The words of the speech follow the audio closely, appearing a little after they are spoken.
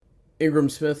Ingram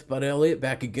Smith, Bud Elliott,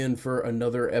 back again for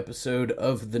another episode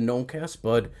of the Nolecast.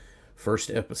 Bud, first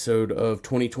episode of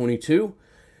 2022.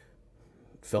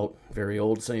 Felt very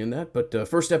old saying that, but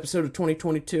first episode of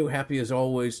 2022. Happy as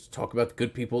always to talk about the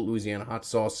good people at Louisiana Hot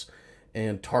Sauce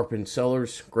and Tarpon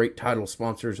Cellars. Great title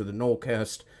sponsors of the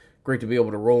Nolecast. Great to be able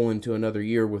to roll into another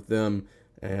year with them.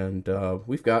 And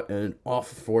we've got an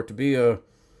offer for it to be a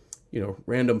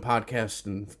random podcast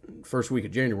in first week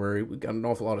of January. We've got an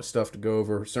awful lot of stuff to go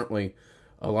over. Certainly,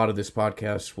 a lot of this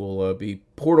podcast will be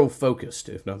portal focused,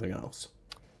 if nothing else.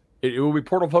 It will be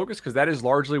portal focused because that is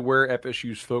largely where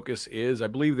FSU's focus is. I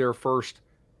believe their first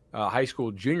high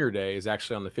school junior day is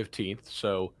actually on the 15th.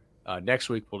 So next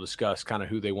week we'll discuss kind of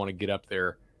who they want to get up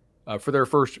there for their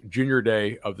first junior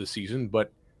day of the season.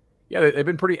 But yeah, they've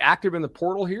been pretty active in the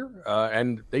portal here,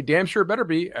 and they damn sure better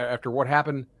be after what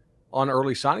happened on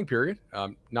early signing period.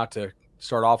 Not to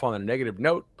start off on a negative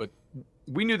note, but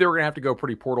we knew they were going to have to go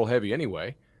pretty portal heavy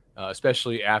anyway,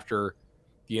 especially after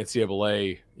the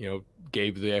NCAA,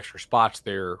 gave the extra spots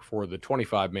there for the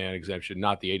 25-man exemption,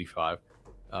 not the 85,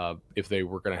 if they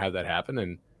were going to have that happen.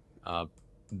 And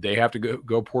they have to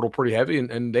go portal pretty heavy,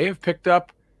 and they have picked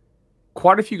up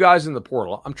quite a few guys in the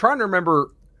portal. I'm trying to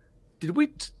remember,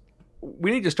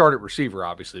 we need to start at receiver,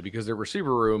 obviously, because their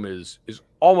receiver room is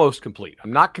almost complete.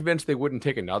 I'm not convinced they wouldn't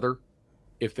take another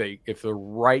if the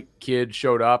right kid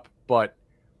showed up. But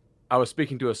I was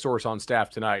speaking to a source on staff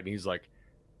tonight, and he's like,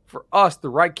 for us, the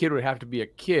right kid would have to be a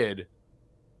kid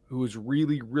who is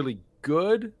really, really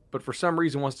good, but for some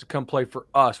reason wants to come play for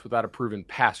us without a proven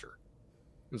passer.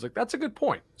 I was like, that's a good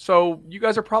point. So you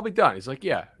guys are probably done. He's like,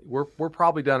 yeah, we're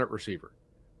probably done at receiver,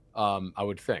 I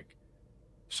would think.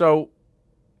 So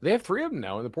they have three of them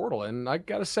now in the portal, and I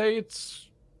got to say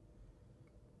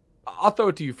I'll throw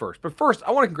it to you first. But first,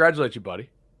 I want to congratulate you, buddy,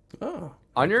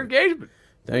 on your engagement.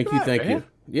 Thank you.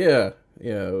 Yeah,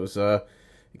 it was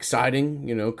exciting.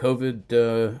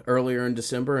 COVID earlier in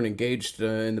December and engaged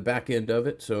in the back end of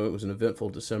it, so it was an eventful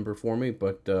December for me.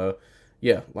 But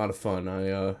yeah, a lot of fun.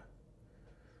 I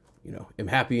am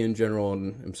happy in general,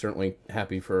 and I'm certainly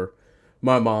happy for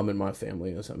my mom and my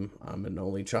family, as I'm an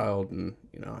only child, and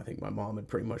I think my mom had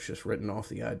pretty much just written off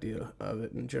the idea of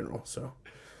it in general. So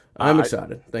I'm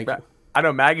excited. Thank you. I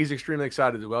know Maggie's extremely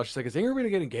excited as well. She's like, "Is Ingram going to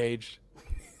get engaged?"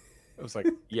 I was like,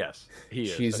 "Yes, he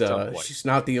is." She's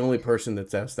not the only person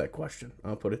that's asked that question.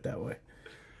 I'll put it that way.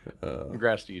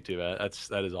 Congrats to you too, man.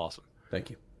 That is awesome.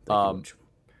 Thank you. Thank you much.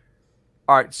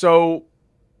 All right, so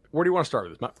where do you want to start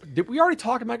with this? Did we already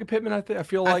talk to Micah Pittman? I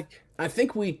feel like I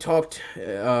think we talked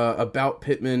about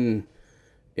Pittman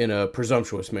in a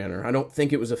presumptuous manner. I don't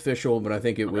think it was official, but I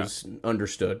think it was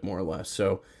understood more or less.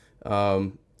 So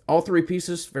all three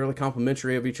pieces fairly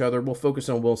complementary of each other. We'll focus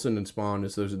on Wilson and Spawn,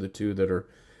 as those are the two that are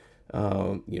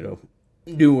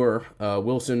newer.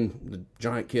 Wilson, the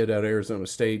giant kid out of Arizona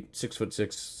State,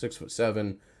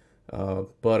 6'6", 6'7".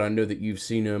 But I know that you've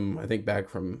seen him, I think, back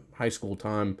from high school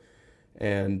time.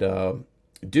 And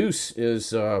Deuce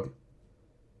is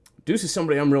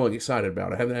somebody I'm really excited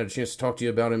about. I haven't had a chance to talk to you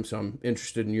about him, so I'm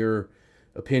interested in your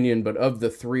opinion. But of the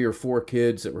 3 or 4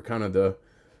 kids that were kind of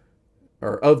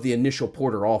of the initial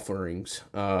Porter offerings,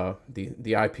 the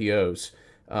IPOs,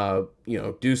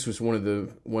 Deuce was one of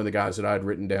the guys that I had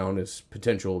written down as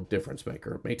potential difference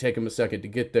maker. It may take him a second to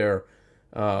get there,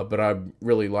 but I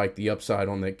really like the upside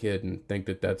on that kid and think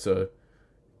that that's a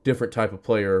different type of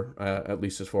player, at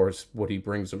least as far as what he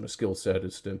brings him a skill set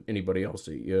as to anybody else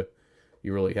that you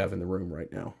really have in the room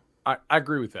right now. I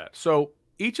agree with that. So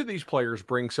each of these players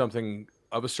brings something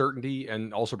of a certainty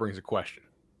and also brings a question,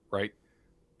 right?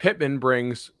 Pittman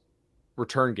brings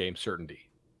return game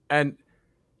certainty. And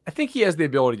I think he has the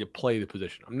ability to play the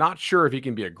position. I'm not sure if he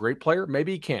can be a great player.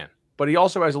 Maybe he can. But he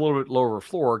also has a little bit lower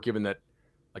floor, given that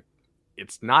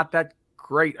it's not that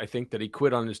great, I think, that he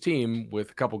quit on his team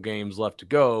with a couple games left to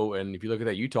go. And if you look at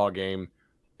that Utah game,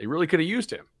 they really could have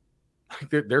used him.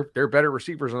 Their better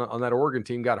receivers on that Oregon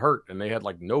team got hurt, and they had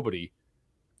nobody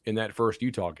in that first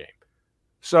Utah game.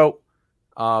 So,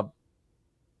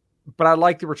 but I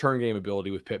like the return game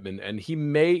ability with Pittman, and he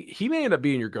may end up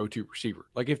being your go-to receiver.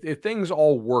 If things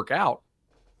all work out,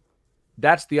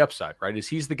 that's the upside, right?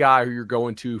 He's the guy who you're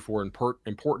going to for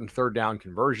important third down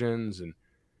conversions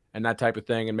and that type of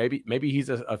thing. And maybe he's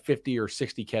a 50 or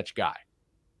 60 catch guy,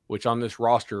 which on this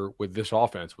roster with this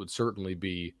offense would certainly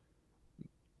be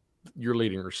your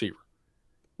leading receiver.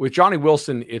 With Johnny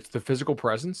Wilson, it's the physical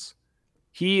presence.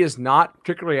 He is not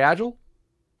particularly agile.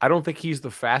 I don't think he's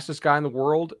the fastest guy in the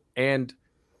world. And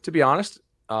to be honest,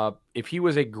 if he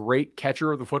was a great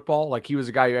catcher of the football, like he was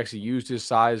a guy who actually used his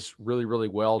size really, really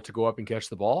well to go up and catch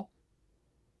the ball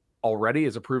already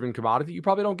as a proven commodity, you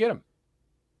probably don't get him.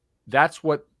 that's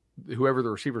what whoever the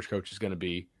receivers coach is going to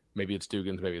be. Maybe it's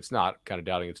Dugans, maybe it's not. Kind of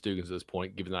doubting it's Dugans at this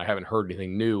point, given that I haven't heard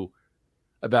anything new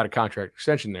about a contract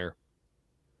extension there.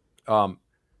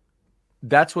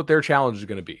 That's what their challenge is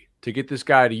going to be, to get this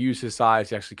guy to use his size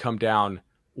to actually come down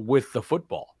with the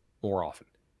football more often.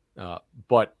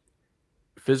 But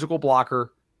physical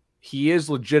blocker, he is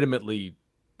legitimately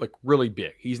like really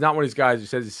big. He's not one of these guys who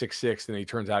says he's 6'6", and he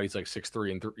turns out he's like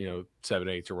 6'3" and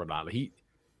 7'8" or whatnot.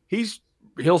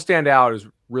 He'll stand out as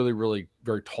really, really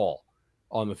very tall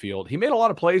on the field. He made a lot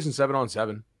of plays in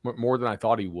 7-on-7, more than I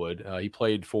thought he would. He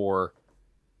played for,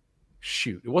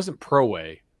 it wasn't Pro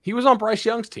A. He was on Bryce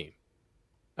Young's team,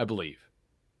 I believe,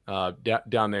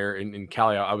 down there in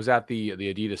Cali. I was at the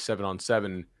Adidas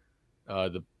 7-on-7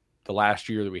 the last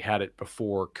year that we had it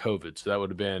before COVID. So that would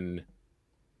have been,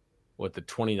 the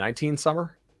 2019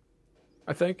 summer,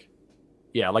 I think?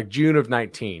 Yeah, like June of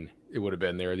 19, it would have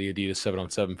been there, the Adidas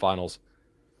 7-on-7 finals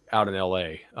out in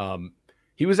L.A.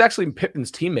 He was actually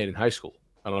Pittman's teammate in high school.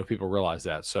 I don't know if people realize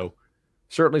that. So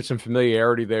certainly some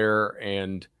familiarity there,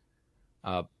 and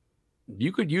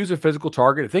you could use a physical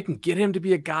target. If they can get him to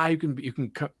be a guy who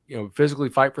can physically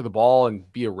fight for the ball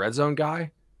and be a red zone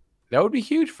guy, that would be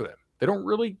huge for them. They don't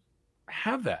really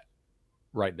have that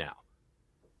right now.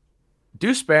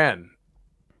 Deuce Spann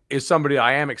is somebody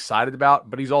I am excited about,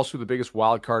 but he's also the biggest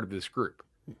wild card of this group.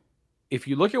 If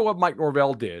you look at what Mike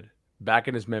Norvell did back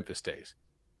in his Memphis days,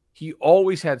 he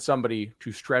always had somebody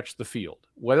to stretch the field.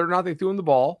 Whether or not they threw him the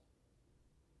ball,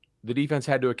 the defense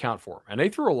had to account for him. And they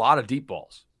threw a lot of deep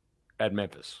balls at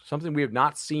Memphis, something we have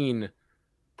not seen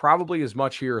probably as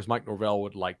much here as Mike Norvell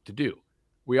would like to do.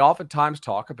 We oftentimes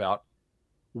talk about,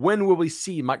 when will we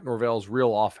see Mike Norvell's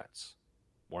real offense?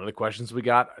 One of the questions we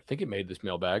got, I think it made this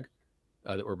mailbag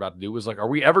that we're about to do, was like, are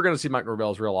we ever going to see Mike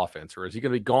Norvell's real offense, or is he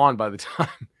going to be gone by the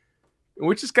time?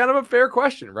 Which is kind of a fair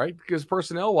question, right? Because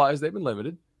personnel-wise, they've been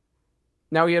limited.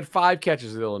 Now, he had 5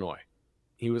 catches at Illinois.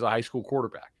 He was a high school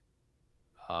quarterback.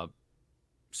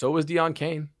 So was Deion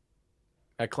Kane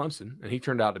at Clemson, and he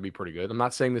turned out to be pretty good. I'm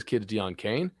not saying this kid's Deion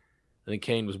Kane. I think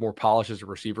Kane was more polished as a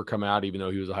receiver coming out, even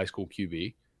though he was a high school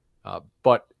QB.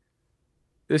 But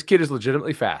this kid is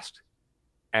legitimately fast,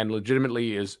 and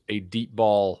legitimately is a deep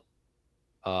ball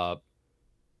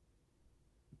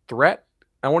threat.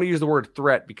 I want to use the word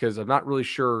threat because I'm not really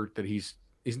sure that he's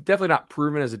definitely not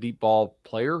proven as a deep ball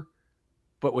player,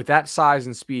 but with that size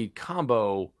and speed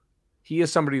combo, he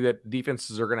is somebody that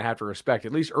defenses are going to have to respect,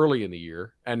 at least early in the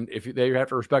year. And if they have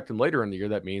to respect him later in the year,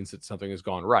 that means that something has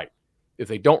gone right. If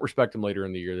they don't respect him later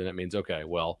in the year, then that means, okay,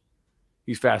 well,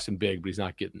 he's fast and big, but he's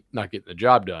not getting the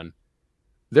job done.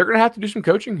 They're going to have to do some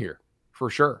coaching here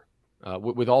for sure.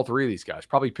 With all 3 of these guys,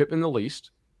 probably Pittman the least,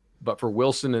 but for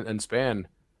Wilson and Spann,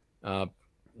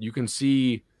 you can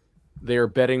see they're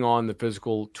betting on the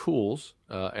physical tools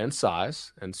and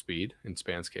size and speed in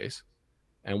Spann's case,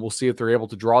 and we'll see if they're able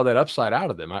to draw that upside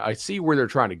out of them. I see where they're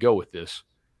trying to go with this.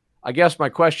 I guess my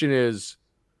question is,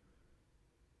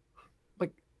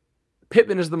 like,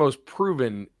 Pittman is the most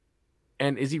proven,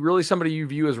 and is he really somebody you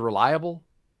view as reliable?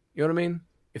 You know what I mean?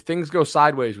 If things go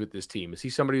sideways with this team, is he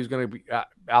somebody who's going to be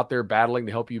out there battling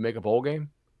to help you make a bowl game?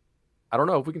 I don't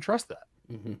know if we can trust that.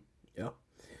 Mm-hmm.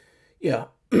 Yeah.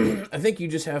 I think you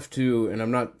just have to, and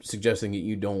I'm not suggesting that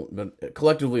you don't, but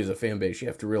collectively as a fan base, you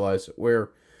have to realize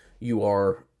where you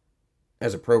are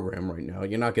as a program right now.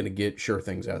 You're not going to get sure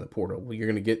things out of the portal. You're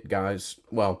going to get guys,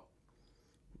 well,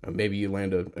 maybe you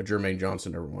land a Jermaine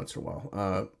Johnson every once in a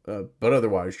while. But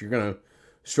otherwise, you're going to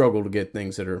struggle to get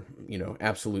things that are,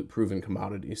 absolute proven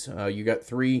commodities. You got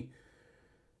 3,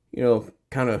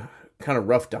 kind of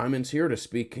rough diamonds here, to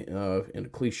speak in a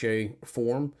cliche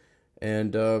form,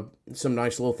 and some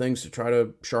nice little things to try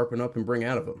to sharpen up and bring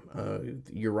out of them.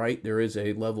 You're right, there is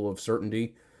a level of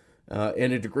certainty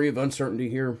and a degree of uncertainty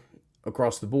here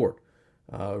across the board.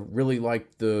 Really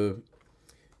like the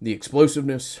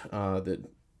explosiveness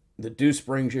that Deuce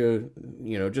brings you.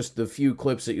 Just the few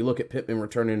clips that you look at Pittman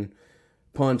returning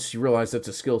punts, you realize that's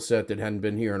a skill set that hadn't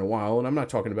been here in a while. And I'm not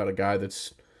talking about a guy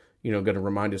that's, going to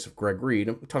remind us of Greg Reed.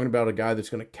 I'm talking about a guy that's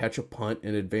going to catch a punt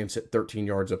and advance it 13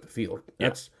 yards up the field.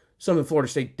 That's something Florida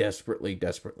State desperately,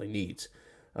 desperately needs.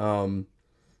 And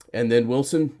then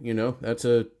Wilson, that's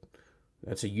a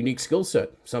unique skill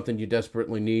set, something you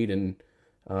desperately need, and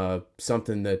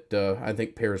something that I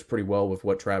think pairs pretty well with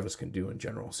what Travis can do in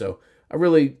general. So I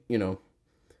really,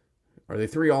 are they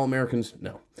 3 All-Americans?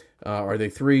 No. Are they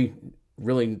 3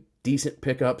 really decent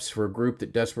pickups for a group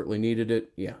that desperately needed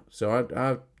it? Yeah.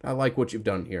 So I like what you've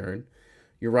done here. And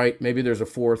you're right. Maybe there's a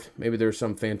 4th. Maybe there's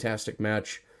some fantastic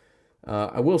match.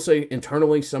 I will say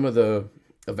internally, some of the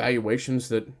evaluations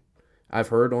that I've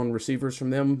heard on receivers from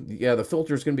them, yeah, the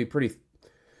filter is going to be pretty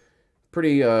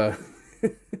going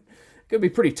to be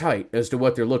pretty tight as to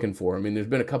what they're looking for. I mean, there's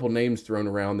been a couple names thrown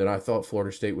around that I thought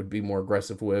Florida State would be more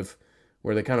aggressive with,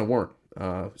 where they kind of weren't.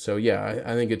 So yeah,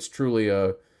 I think it's truly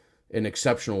an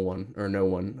exceptional one or no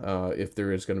one if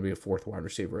there is going to be a fourth wide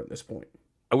receiver at this point.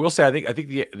 I will say, I think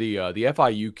the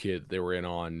FIU kid they were in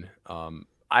on,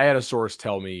 I had a source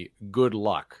tell me good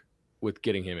luck with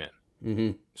getting him in.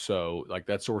 Mm-hmm. So like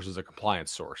that source is a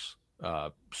compliance source.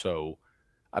 So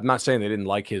I'm not saying they didn't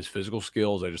like his physical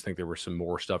skills. I just think there was some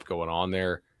more stuff going on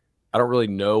there. I don't really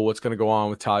know what's going to go on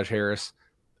with Taj Harris.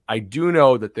 I do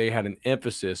know that they had an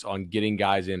emphasis on getting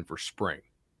guys in for spring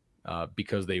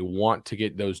because they want to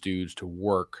get those dudes to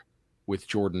work with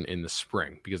Jordan in the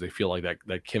spring because they feel like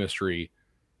that chemistry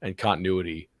and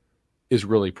continuity is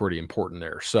really pretty important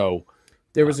there. So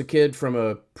there was a kid from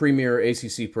a premier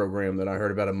ACC program that I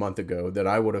heard about a month ago that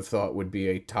I would have thought would be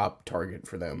a top target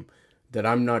for them that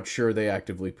I'm not sure they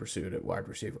actively pursued at wide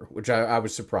receiver, which I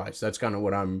was surprised. That's kind of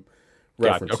what I'm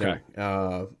referencing.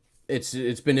 Okay.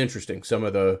 It's been interesting.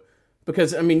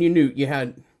 Because I mean,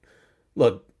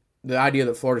 the idea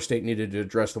that Florida State needed to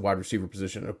address the wide receiver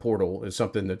position in a portal is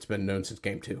something that's been known since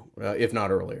game 2, if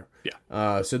not earlier.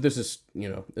 Yeah. So this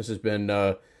has been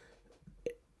an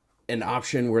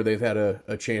option where they've had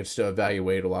a chance to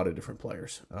evaluate a lot of different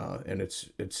players, and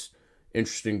it's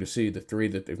interesting to see the 3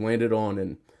 that they've landed on,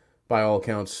 and by all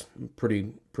accounts,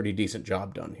 pretty decent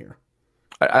job done here.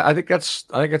 I think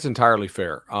that's entirely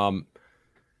fair. I'm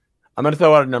going to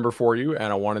throw out a number for you,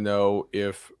 and I want to know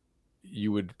if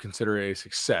you would consider it a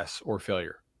success or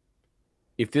failure.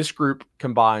 If this group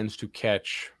combines to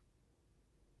catch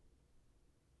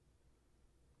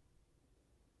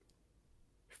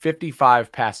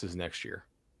 55 passes next year,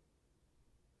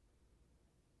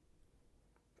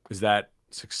 is that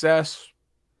success,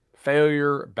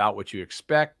 failure, about what you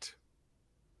expect?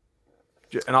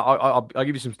 And I'll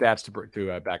give you some stats to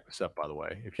back this up, by the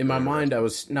way. In my mind, I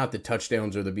was not the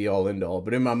touchdowns or the be-all, end-all,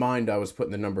 but in my mind, I was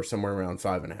putting the number somewhere around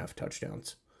 5.5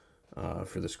 touchdowns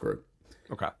for this group.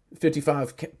 Okay.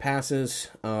 55 passes.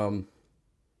 I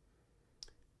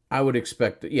would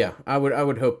expect that. Yeah, I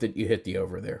would hope that you hit the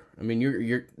over there. I mean,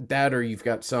 you're that, or you've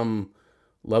got some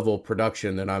level of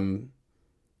production that I'm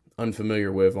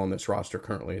unfamiliar with on this roster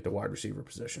currently at the wide receiver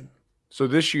position. So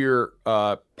this year,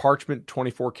 Parchment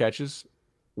 24 catches,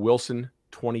 Wilson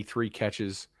 23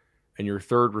 catches, and your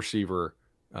third receiver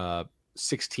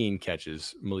 16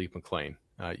 catches, Malik McClain.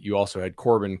 You also had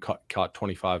Corbin caught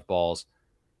 25 balls,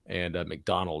 and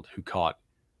McDonald who caught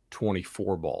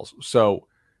 24 balls. So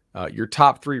your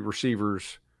top 3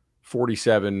 receivers,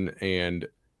 47 and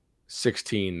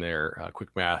 16 there.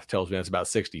 Quick math tells me that's about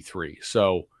 63.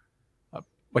 So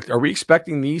are we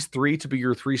expecting these 3 to be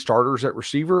your 3 starters at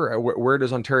receiver? Where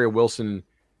does Ontario Wilson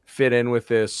fit in with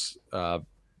this?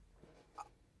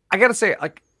 I got to say,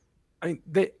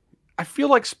 I feel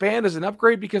like Span is an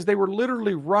upgrade because they were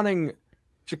literally running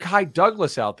Ja'Kai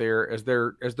Douglas out there as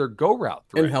their go route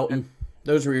threat. And Helton.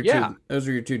 Those are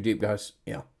your 2 deep guys.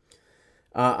 Yeah.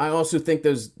 I also think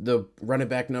the running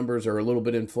back numbers are a little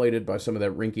bit inflated by some of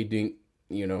that rinky-dink,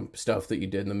 stuff that you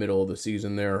did in the middle of the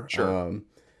season there. Sure.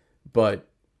 But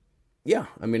yeah,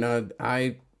 I mean,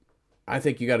 I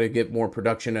think you got to get more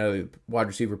production out of the wide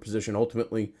receiver position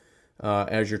ultimately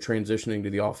as you're transitioning to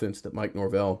the offense that Mike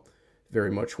Norvell very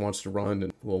much wants to run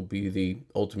and will be the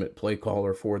ultimate play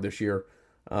caller for this year.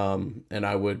 And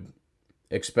I would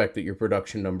expect that your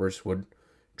production numbers would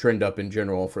trend up in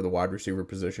general for the wide receiver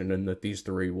position, and that these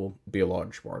 3 will be a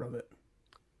large part of it.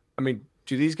 I mean,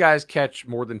 do these guys catch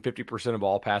more than 50% of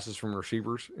all passes from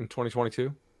receivers in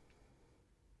 2022?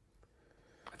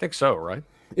 I think so, right?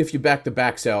 If you back the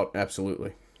backs out,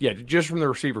 absolutely. Yeah, just from the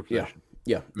receiver position.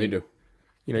 Yeah, they do.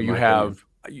 You have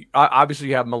obviously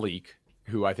you have Malik,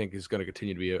 who I think is going to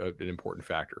continue to be an important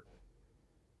factor.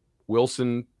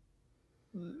 Wilson,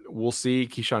 we'll see.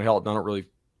 Keyshawn Helton, I don't really,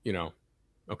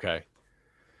 okay.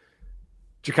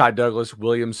 Ja'Kai Douglas,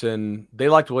 Williamson. They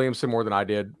liked Williamson more than I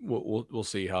did. We'll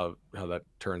see how that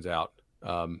turns out.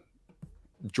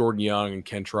 Jordan Young and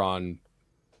Kentron.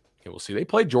 We'll see. They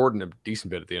played Jordan a decent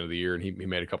bit at the end of the year, and he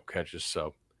made a couple catches.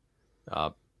 So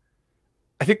I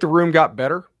think the room got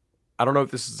better. I don't know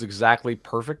if this is exactly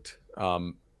perfect,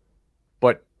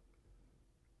 but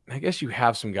I guess you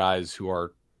have some guys who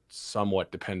are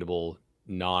somewhat dependable,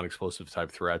 non-explosive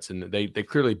type threats, and they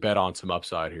clearly bet on some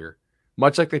upside here,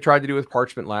 much like they tried to do with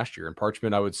Parchment last year. And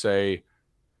Parchment, I would say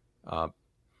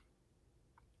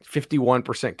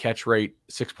 51% catch rate,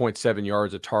 6.7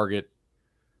 yards a target.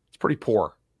 It's pretty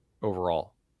poor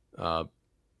overall.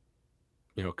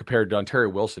 Compared to Ontario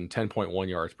Wilson, 10.1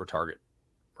 yards per target,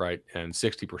 right? And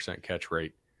 60% catch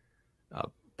rate.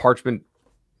 Parchment,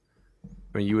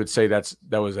 I mean, you would say that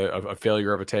was a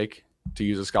failure of a take to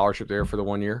use a scholarship there for the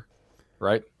 1 year,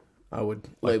 right? I would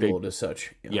label it as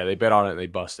such. Yeah, they bet on it and they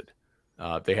busted.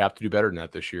 They have to do better than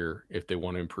that this year if they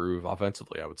want to improve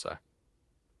offensively, I would say.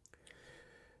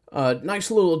 Nice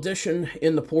little addition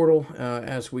in the portal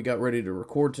as we got ready to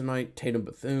record tonight. Tatum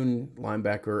Bethune,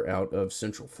 linebacker out of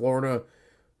Central Florida.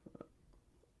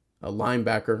 A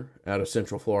linebacker out of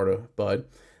Central Florida, Bud.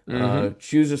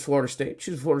 Chooses Florida State.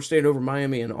 Chooses Florida State over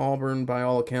Miami and Auburn by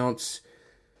all accounts.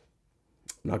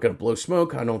 I'm not going to blow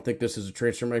smoke. I don't think this is a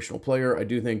transformational player. I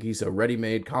do think he's a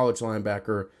ready-made college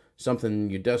linebacker, something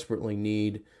you desperately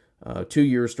need. 2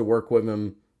 years to work with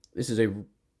him. This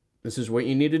is what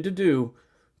you needed to do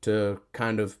to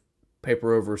kind of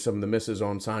paper over some of the misses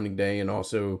on signing day and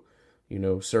also,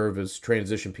 serve as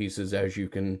transition pieces as you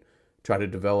can try to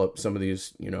develop some of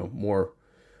these, more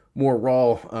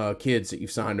raw kids that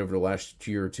you've signed over the last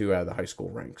year or two out of the high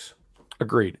school ranks.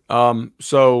 Agreed.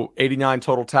 So 89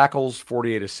 total tackles,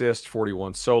 48 assists,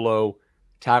 41 solo,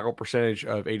 tackle percentage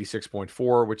of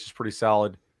 86.4, which is pretty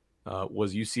solid.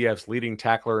 Was UCF's leading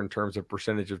tackler in terms of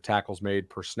percentage of tackles made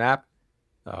per snap.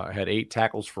 Had 8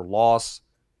 tackles for loss,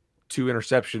 2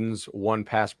 interceptions, 1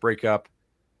 pass breakup,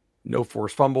 no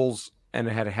forced fumbles, and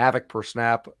it had a havoc per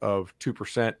snap of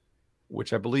 2%,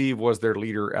 which I believe was their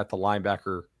leader at the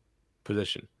linebacker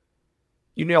position.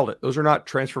 You nailed it. Those are not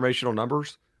transformational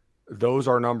numbers. Those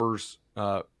are numbers,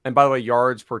 and by the way,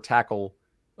 yards per tackle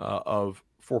of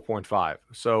 4.5.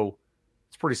 So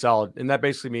it's pretty solid. And that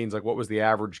basically means like what was the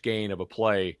average gain of a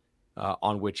play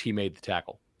on which he made the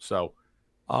tackle. So,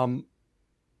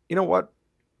 you know what?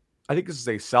 I think this is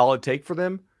a solid take for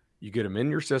them. You get him in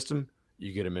your system.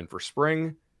 You get him in for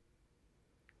spring.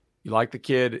 You like the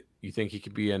kid. You think he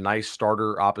could be a nice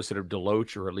starter opposite of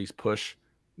Deloach or at least push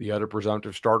the other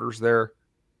presumptive starters there.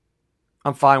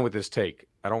 I'm fine with this take.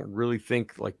 I don't really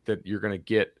think like that you're going to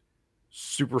get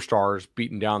superstars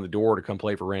beating down the door to come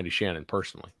play for Randy Shannon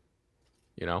personally.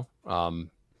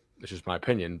 It's just my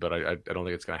opinion, but I don't think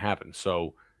it's going to happen.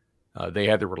 So they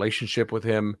had the relationship with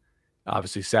him.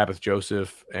 Obviously, Sabbath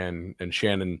Joseph and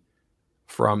Shannon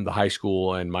from the high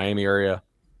school and Miami area.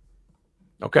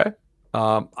 Okay.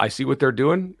 I see what they're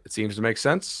doing. It seems to make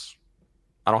sense.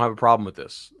 I don't have a problem with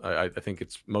this. I think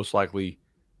it's most likely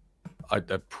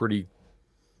a pretty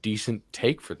decent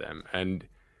take for them. And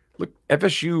look,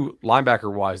 FSU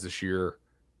linebacker wise this year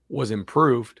was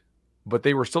improved, but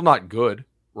they were still not good,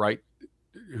 right?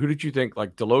 Who did you think?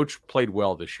 Like Deloach played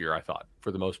well this year, I thought, for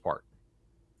the most part.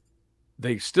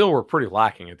 They still were pretty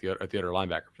lacking at the other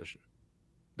linebacker position.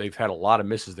 They've had a lot of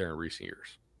misses there in recent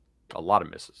years. A lot of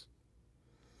misses.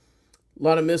 A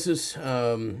lot of misses.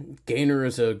 Gainer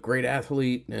is a great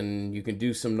athlete, and you can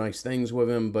do some nice things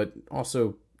with him, but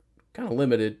also kind of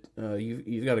limited.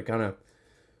 You've got to kind of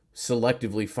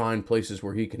selectively find places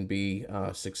where he can be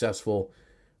successful.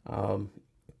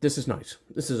 This is nice.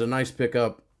 This is a nice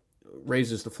pickup.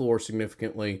 Raises the floor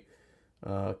significantly.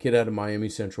 Kid out of Miami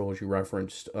Central, as you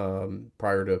referenced,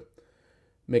 prior to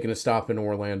making a stop in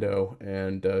Orlando,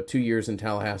 and 2 years in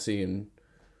Tallahassee, and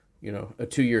a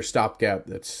 2-year stopgap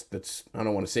that's I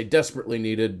don't want to say desperately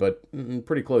needed, but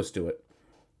pretty close to it.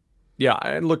 Yeah,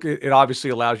 and look, it obviously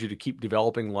allows you to keep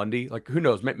developing Lundy. Like, who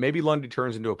knows? Maybe Lundy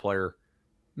turns into a player.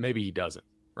 Maybe he doesn't,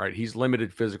 right? He's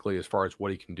limited physically as far as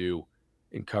what he can do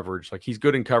in coverage. Like, he's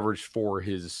good in coverage for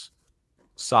his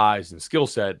size and skill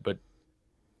set, but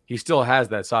he still has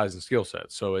that size and skill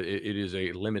set. So it is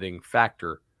a limiting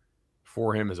factor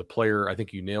for him as a player. I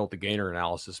think you nailed the Gainer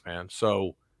analysis, man.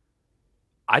 So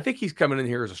I think he's coming in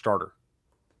here as a starter,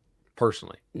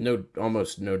 personally.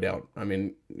 Almost no doubt. I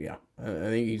mean, yeah, I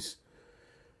think he's.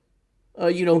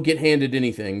 You don't get handed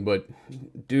anything, but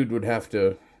dude would have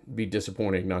to be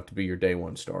disappointing not to be your day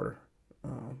one starter.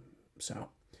 All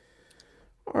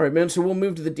right, man. So we'll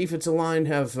move to the defensive line.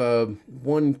 Have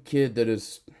one kid that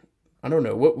is, I don't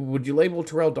know, what would you label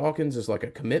Terrell Dawkins as, like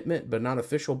a commitment but not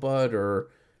official, Bud, or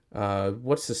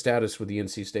what's the status with the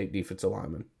NC State defensive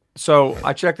lineman? So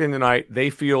I checked in tonight. They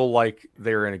feel like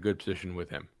they're in a good position with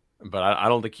him, but I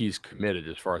don't think he's committed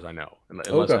as far as I know,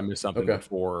 unless I missed something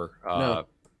before. No.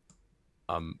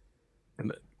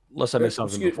 Unless I missed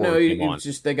something before he came on. It's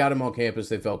just they got him on campus.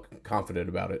 They felt confident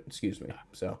about it. Excuse me.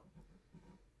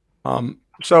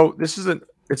 So this is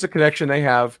it's a connection they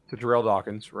have to Terrell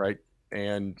Dawkins, right?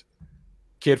 And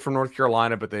kid from North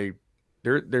Carolina, but I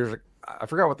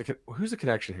forgot who's the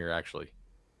connection here actually.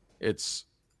 Is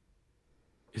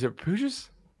it Pujas?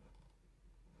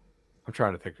 I'm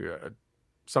trying to think.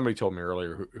 Somebody told me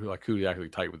earlier who's actually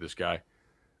tight with this guy.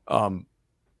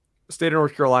 State of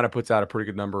North Carolina puts out a pretty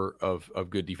good number of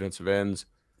good defensive ends.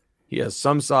 He has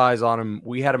some size on him.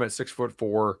 We had him at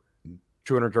 6'4",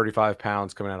 235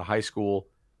 pounds coming out of high school.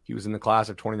 He was in the class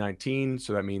of 2019,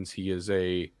 so that means he'll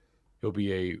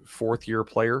be a fourth-year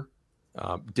player.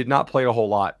 Did not play a whole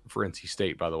lot for NC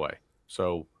State, by the way.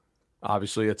 So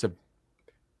obviously,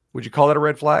 would you call that a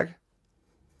red flag?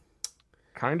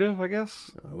 Kind of, I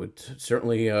guess. I would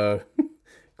certainly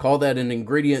call that an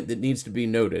ingredient that needs to be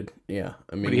noted. Yeah,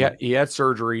 I mean, but he had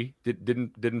surgery.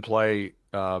 Didn't play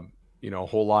a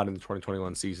whole lot in the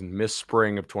 2021 season. Missed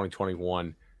spring of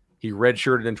 2021. He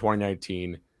redshirted in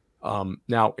 2019.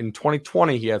 Now in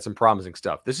 2020 he had some promising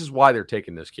stuff. This is why they're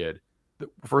taking this kid.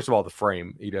 First of all, the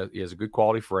frame. He has a good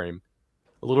quality frame.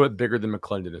 A little bit bigger than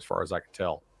McClendon, as far as I can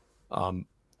tell.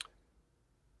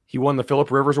 He won the Phillip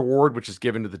Rivers Award, which is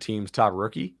given to the team's top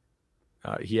rookie.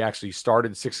 He actually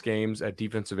started 6 games at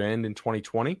defensive end in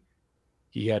 2020.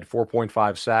 He had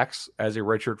 4.5 sacks as a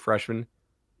redshirt freshman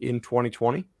in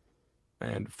 2020,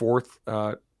 and fourth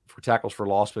for tackles for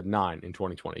loss, but 9 in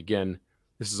 2020. Again,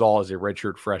 this is all as a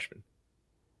redshirt freshman.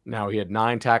 Now, he had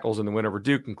 9 tackles in the win over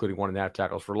Duke, including 1.5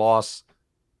 tackles for loss.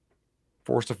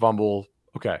 Forced a fumble.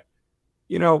 Okay.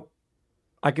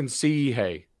 I can see,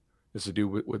 hey, this is a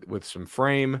dude with some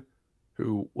frame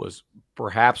who was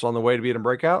perhaps on the way to being a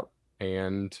breakout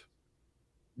and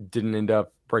didn't end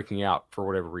up breaking out for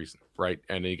whatever reason, right?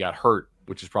 And he got hurt,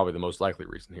 which is probably the most likely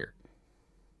reason here.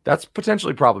 That's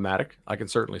potentially problematic. I can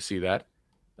certainly see that.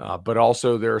 But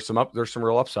also there's some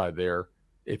real upside there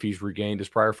if he's regained his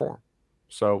prior form.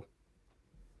 So,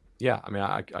 yeah, I mean,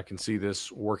 I can see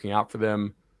this working out for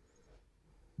them.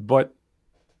 But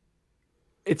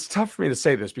it's tough for me to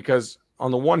say this because, on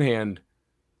the one hand,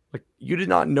 like, you did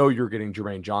not know you were getting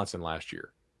Jermaine Johnson last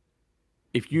year.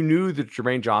 If you knew that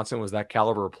Jermaine Johnson was that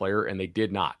caliber of player, and they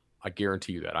did not, I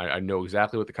guarantee you that. I know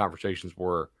exactly what the conversations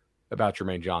were about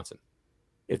Jermaine Johnson.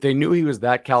 If they knew he was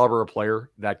that caliber of player,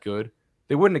 that good,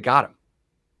 they wouldn't have got him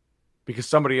because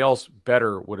somebody else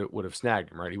better would have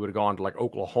snagged him, right? He would have gone to like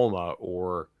Oklahoma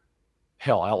or,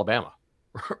 hell, Alabama,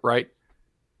 right?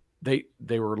 They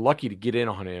were lucky to get in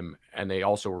on him, and they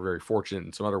also were very fortunate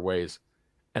in some other ways,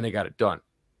 and they got it done.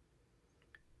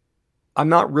 I'm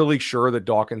not really sure that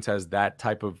Dawkins has that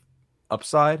type of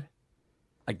upside.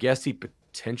 I guess he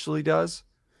potentially does.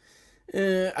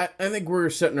 I think we're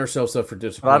setting ourselves up for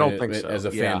disappointment. I don't think so. As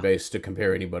a fan base to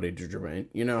compare anybody to Jermaine.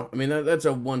 I mean, that's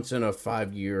a once in a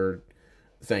 5-year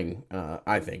thing,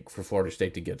 I think, for Florida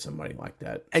State to get somebody like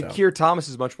that. And Keir Thomas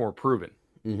is much more proven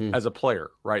as a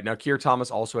player, right? Now, Keir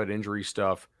Thomas also had injury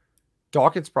stuff.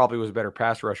 Dawkins probably was a better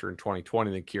pass rusher in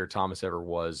 2020 than Keir Thomas ever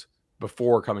was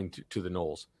before coming to the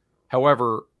Noles.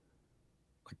 However,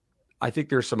 I think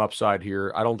there's some upside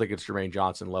here. I don't think it's Jermaine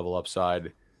Johnson level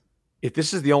upside. If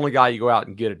this is the only guy you go out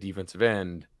and get at defensive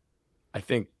end, I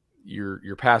think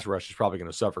your pass rush is probably going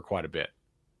to suffer quite a bit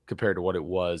compared to what it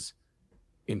was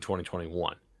in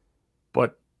 2021.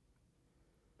 But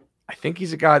I think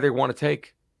he's a guy they want to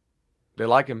take. They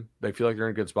like him. They feel like they're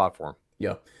in a good spot for him.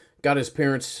 Yeah. Got his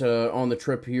parents on the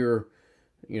trip here,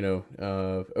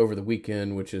 over the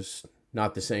weekend, which is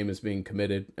not the same as being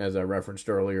committed, as I referenced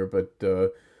earlier, but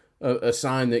a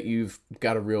sign that you've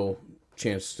got a real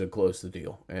chance to close the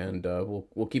deal. And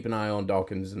we'll keep an eye on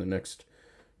Dawkins in the next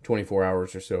 24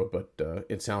 hours or so, but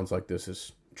it sounds like this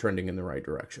is trending in the right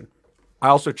direction. I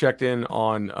also checked in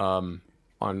on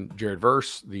Jared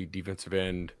Verse, the defensive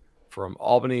end from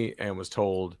Albany, and was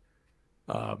told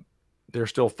they're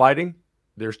still fighting.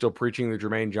 They're still preaching the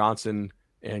Jermaine Johnson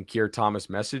and Keir Thomas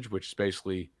message, which is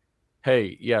basically,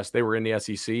 hey, yes, they were in the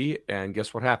SEC, and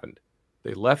guess what happened?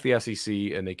 They left the SEC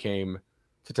and they came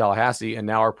to Tallahassee, and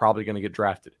now are probably going to get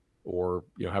drafted, or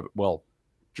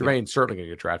Jermaine's certainly going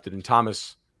to get drafted, and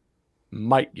Thomas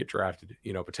might get drafted.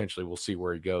 Potentially we'll see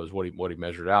where he goes, what he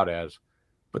measured out as.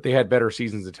 But they had better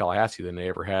seasons in Tallahassee than they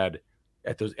ever had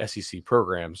at those SEC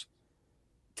programs.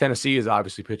 Tennessee is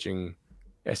obviously pitching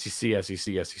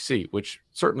SEC, which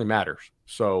certainly matters.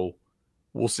 So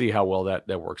we'll see how well that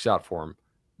works out for him.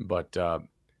 But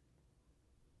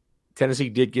Tennessee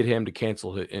did get him to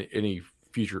cancel any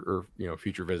future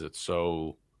visits.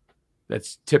 So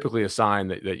that's typically a sign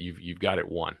that you've got it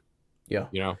won.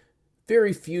 Yeah.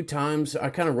 Very few times. I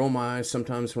kind of roll my eyes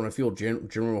sometimes when I feel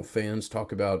general fans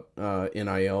talk about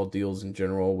NIL deals in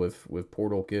general with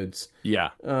portal kids. Yeah.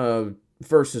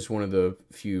 Versus one of the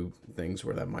few things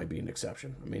where that might be an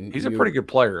exception. I mean, he's a pretty good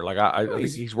player. Like I think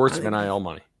he's worth some NIL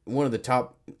money. One of the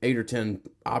top 8 or 10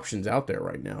 options out there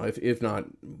right now, if not,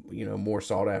 more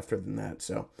sought after than that.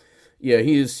 So, yeah,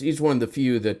 he's one of the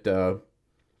few that,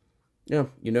 you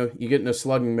get in a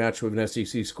slugging match with an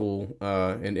SEC school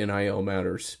and NIL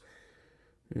matters.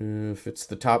 If it's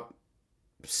the top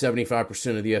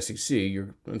 75% of the SEC,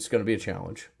 it's going to be a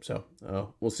challenge. So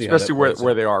we'll see especially how that plays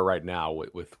where they are right now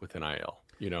with NIL.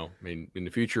 I mean, in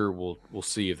the future, we'll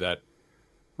see if that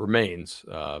remains.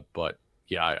 But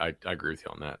yeah, I agree with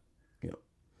you on that. Yeah.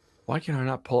 Why can I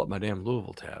not pull up my damn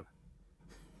Louisville tab?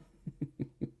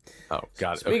 Oh,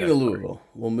 got it. Speaking Okay. of Louisville,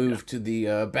 we'll move to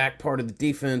the back part of the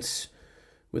defense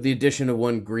with the addition of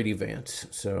one Greedy Vance.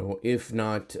 So if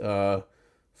not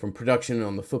from production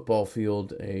on the football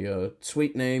field, a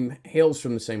sweet name, hails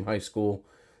from the same high school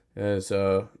as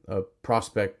a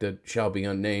prospect that shall be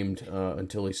unnamed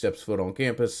until he steps foot on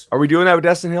campus. Are we doing that with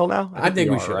Destin Hill now? I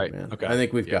think we should, right? man. Okay. I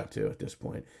think we've got to at this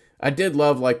point. I did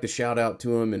love the shout out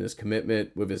to him and his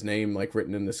commitment with his name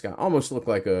written in the sky. Almost looked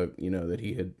like that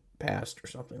he had passed or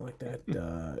something like that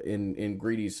in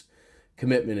Greedy's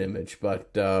commitment image. But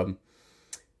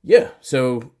yeah,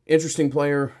 so interesting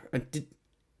player.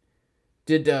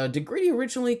 Did Greedy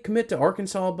originally commit to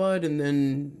Arkansas, Bud, and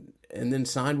then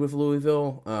signed with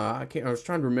Louisville? I was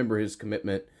trying to remember his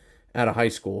commitment out of high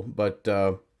school, but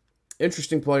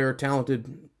interesting player,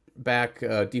 talented back,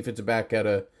 defensive back out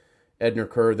of Edner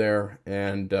Kerr there,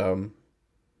 and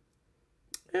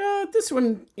this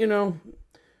one,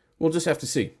 we'll just have to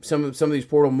see. Some of these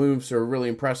portal moves are really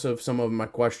impressive. Some of them I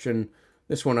question.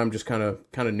 This one I'm just kind of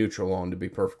neutral on, to be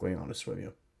perfectly honest with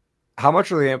you. How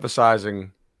much are they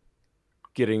emphasizing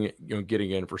getting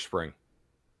in for spring?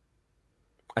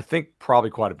 I think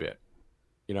probably quite a bit.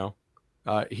 He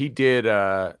did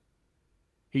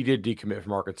decommit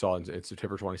from Arkansas in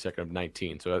September 22nd of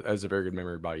 19. So that's a very good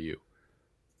memory by you.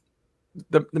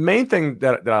 The main thing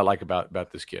that I like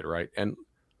about this kid, right? And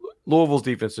Louisville's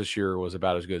defense this year was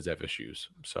about as good as FSU's.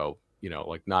 So,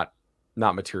 not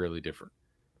materially different.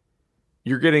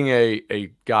 You're getting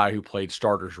a guy who played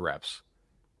starters reps.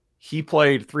 He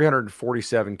played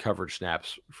 347 coverage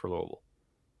snaps for Louisville.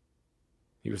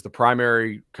 He was the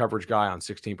primary coverage guy on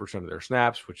 16% of their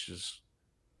snaps, which is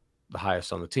the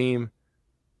highest on the team.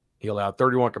 He allowed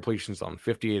 31 completions on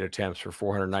 58 attempts for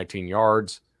 419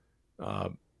 yards.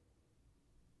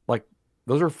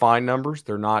 Those are fine numbers.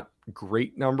 They're not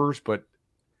great numbers, but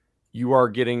you are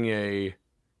getting a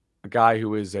guy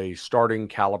who is a starting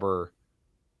caliber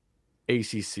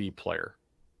ACC player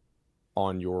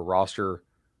on your roster,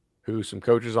 who some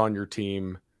coaches on your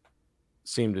team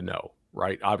seem to know,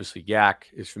 right? Obviously, Yak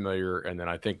is familiar, and then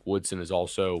I think Woodson is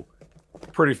also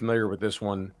pretty familiar with this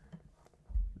one.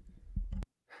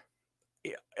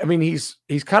 I mean, he's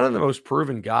kind of the most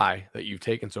proven guy that you've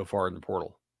taken so far in the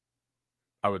portal,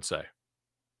 I would say.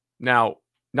 Now,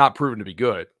 not proven to be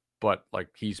good, but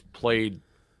he's played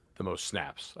the most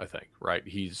snaps, I think, right?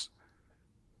 He's,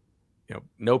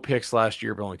 no picks last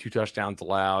year, but only 2 touchdowns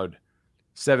allowed,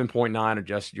 7.9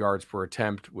 adjusted yards per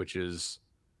attempt, which is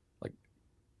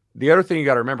the other thing you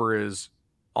got to remember is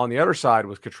on the other side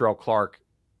was Catrell Clark,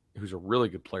 who's a really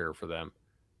good player for them.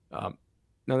 Now,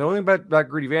 the only thing about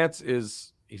Greedy Vance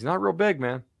is he's not real big,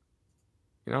 man.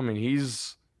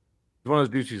 He's one of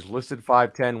those dudes who's listed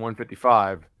 5'10",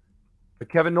 155. But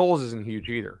Kevin Knowles isn't huge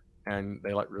either, and they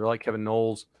really like Kevin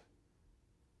Knowles.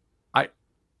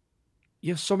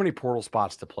 You have so many portal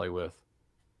spots to play with.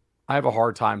 I have a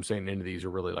hard time saying any of these are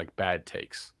really bad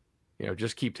takes.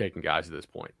 Just keep taking guys at this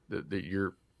point. That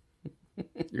you're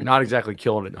not exactly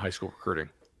killing it in high school recruiting.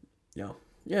 Yeah,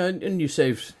 and you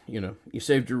saved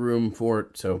your room for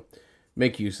it, so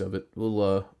make use of it.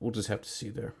 We'll just have to see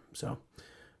there. So.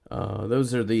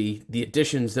 Those are the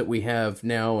additions that we have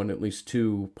now, and at least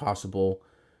 2 possible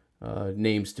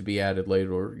names to be added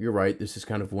later. You're right, this is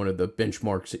kind of one of the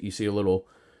benchmarks that you see a little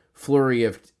flurry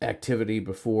of activity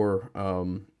before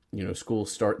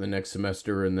schools start in the next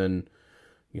semester, and then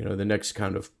the next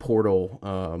kind of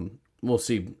portal. We'll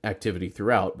see activity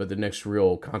throughout, but the next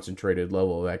real concentrated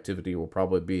level of activity will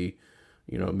probably be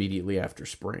immediately after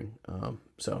spring.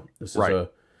 So this is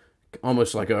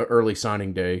almost like a early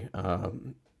signing day.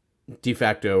 De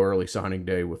facto early signing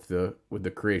day with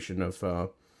the creation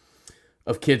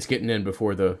of kids getting in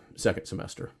before the second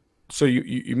semester. So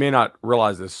you may not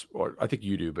realize this, or I think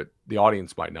you do, but the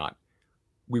audience might not.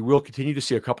 We will continue to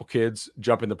see a couple kids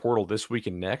jump in the portal this week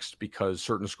and next, because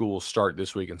certain schools start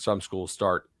this week and some schools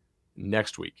start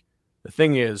next week. The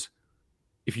thing is,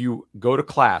 if you go to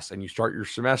class and you start your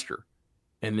semester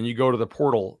and then you go to the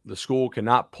portal, the school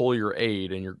cannot pull your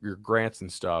aid and your grants and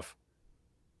stuff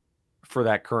for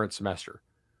that current semester.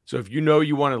 So if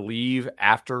you want to leave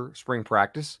after spring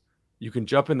practice, you can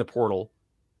jump in the portal,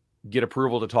 get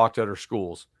approval to talk to other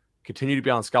schools, continue to be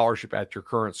on scholarship at your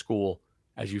current school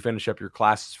as you finish up your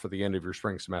classes for the end of your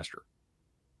spring semester.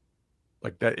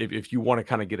 That, if you want to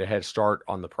kind of get a head start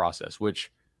on the process,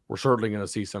 which we're certainly going to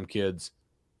see some kids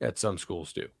at some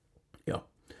schools do. Yeah.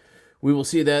 We will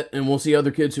see that, and we'll see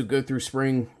other kids who go through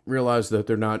spring realize that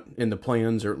they're not in the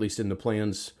plans, or at least in the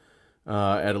plans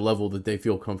at a level that they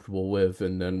feel comfortable with,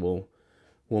 and then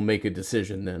we'll make a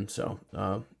decision then. So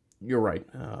you're right.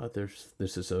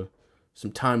 This is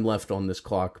some time left on this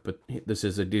clock, but this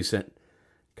is a decent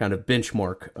kind of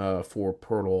benchmark for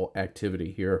portal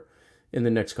activity here in the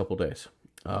next couple days.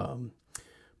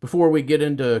 Before we get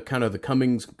into kind of the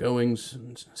comings, goings,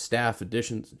 staff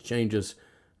additions, changes,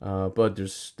 but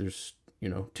there's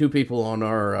two people on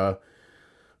our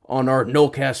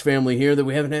Nolecast family here that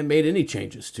we haven't made any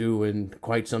changes to in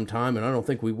quite some time, and I don't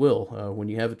think we will. When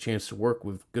you have a chance to work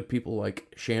with good people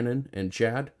like Shannon and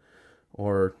Chad,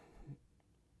 or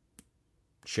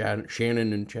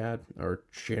Shannon and Chad, or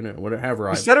Shannon, whatever.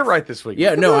 I said it right this week.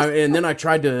 Yeah, no, and then I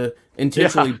tried to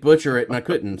intentionally butcher it, and I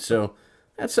couldn't. So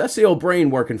that's the old brain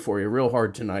working for you real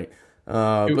hard tonight.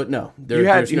 But no, you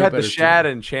had the Shad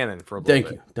and Shannon for a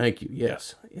little bit. Thank you.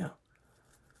 Yes, yeah.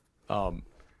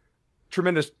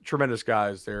 Tremendous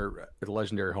guys there at the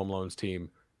legendary home loans team.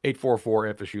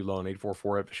 844 FSU loan.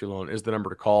 844 FSU loan is the number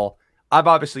to call. I've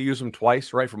obviously used them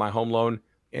twice, right, for my home loan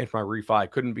and for my refi.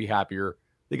 Couldn't be happier.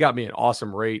 They got me an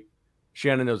awesome rate.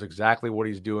 Shannon knows exactly what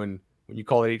he's doing. When you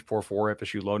call it 844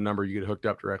 FSU loan number, you get hooked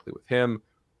up directly with him.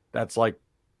 That's like,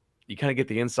 you kind of get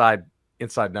the inside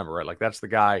number, right? Like, that's the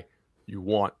guy you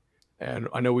want. And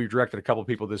I know we've directed a couple of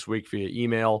people this week via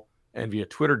email and via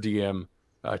Twitter DM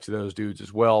to those dudes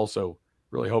as well. So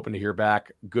really hoping to hear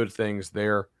back good things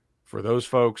there for those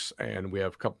folks. And we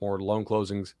have a couple more loan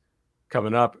closings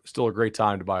coming up. Still a great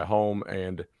time to buy a home.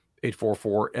 And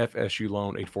 844 FSU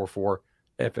loan, 844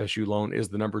 FSU loan is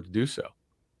the number to do so.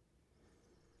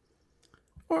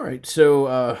 All right.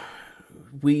 So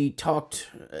we talked,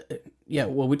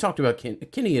 we talked about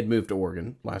Kenny had moved to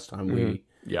Oregon last time we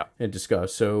had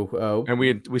discussed. So and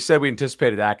we said we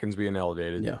anticipated Atkins being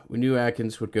elevated. Yeah, we knew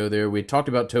Atkins would go there. We had talked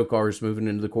about Tokars moving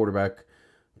into the quarterback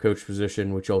coach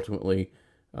position, which ultimately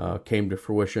came to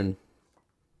fruition.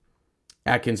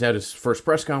 Atkins had his first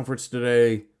press conference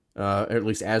today, at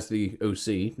least as the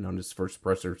OC, not his first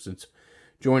presser since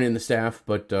joining the staff.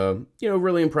 But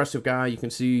really impressive guy. You can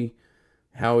see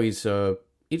how he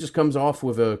just comes off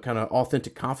with a kind of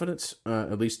authentic confidence,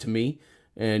 at least to me.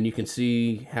 And you can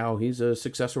see how he's a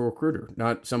successful recruiter.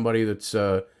 Not somebody that's,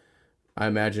 I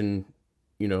imagine,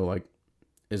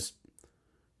 is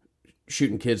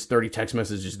shooting kids 30 text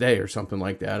messages a day or something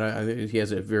like that. He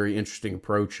has a very interesting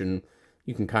approach, and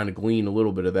you can kind of glean a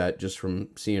little bit of that just from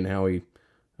seeing how he,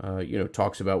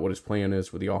 talks about what his plan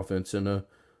is with the offense, and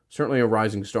certainly a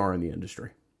rising star in the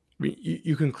industry. I mean,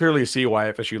 you can clearly see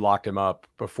why FSU locked him up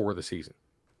before the season,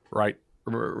 right?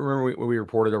 Remember when we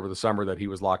reported over the summer that he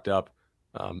was locked up?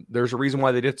 There's a reason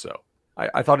why they did so.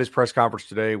 I thought his press conference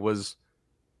today was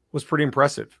pretty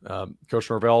impressive. Coach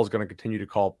Norvell is going to continue to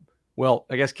call. Well,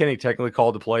 I guess Kenny technically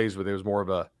called the plays, but there was more of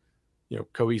a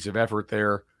cohesive effort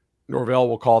there. Norvell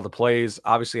will call the plays.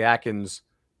 Obviously, Atkins,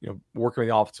 working with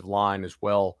the offensive line as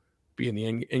well, being the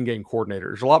in-game coordinator.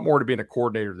 There's a lot more to being a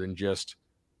coordinator than just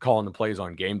calling the plays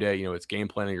on game day. It's game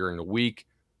planning during the week,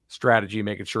 strategy,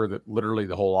 making sure that literally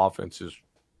the whole offense is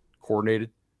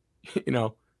coordinated.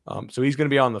 So he's going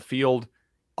to be on the field.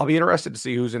 I'll be interested to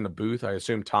see who's in the booth. I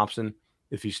assume Thompson,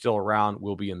 if he's still around,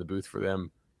 will be in the booth for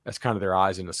them. That's kind of their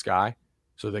eyes in the sky,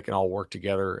 so they can all work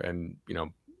together and,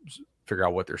 figure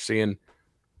out what they're seeing.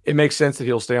 It makes sense that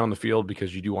he'll stay on the field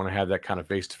because you do want to have that kind of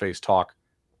face-to-face talk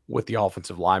with the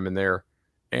offensive lineman there.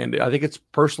 And I think it's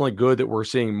personally good that we're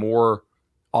seeing more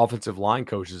offensive line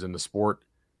coaches in the sport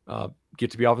get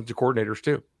to be offensive coordinators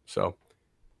too. So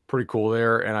pretty cool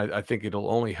there. And I think it'll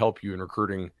only help you in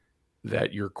recruiting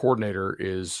that your coordinator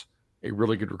is a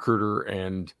really good recruiter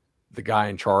and the guy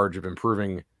in charge of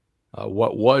improving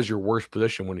what was your worst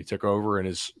position when he took over, and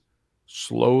is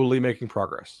slowly making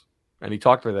progress. And he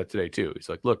talked about that today too. He's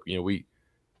like, look, we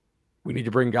need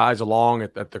to bring guys along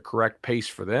at the correct pace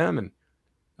for them, and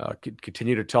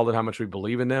continue to tell them how much we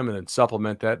believe in them, and then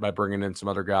supplement that by bringing in some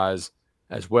other guys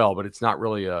as well. But it's not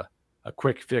really a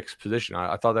quick fix position.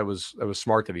 I thought that was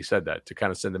smart that he said that, to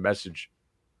kind of send a message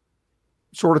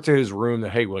sort of to his room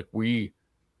that, hey, like we're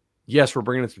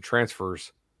bringing in some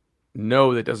transfers.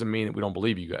 No, that doesn't mean that we don't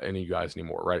believe any of you guys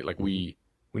anymore, right? Like we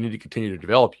need to continue to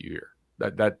develop you here.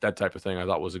 That type of thing I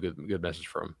thought was a good message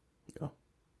from him.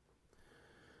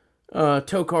 Yeah.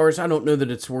 Tokars, I don't know that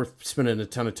it's worth spending a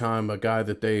ton of time. A guy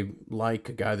that they like,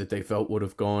 a guy that they felt would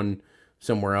have gone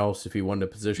somewhere else if he wanted a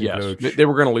position coach. They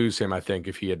were going to lose him, I think,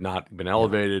 if he had not been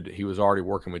elevated. Yeah. He was already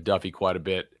working with Duffy quite a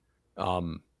bit.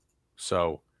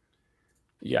 So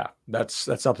yeah, that's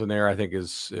something there I think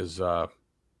is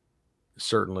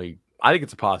certainly I think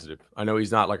it's a positive. I know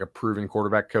he's not like a proven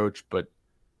quarterback coach, but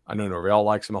I know Norvell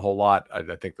likes him a whole lot. I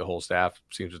think the whole staff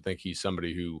seems to think he's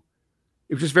somebody who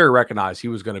it was just very recognized he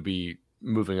was going to be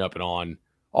moving up and on,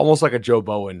 almost like a Joe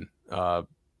Bowen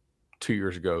 2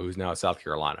 years ago, who's now at South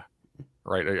Carolina,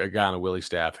 right? A guy on the Willie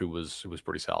staff who was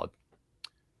pretty solid.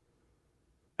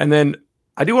 And then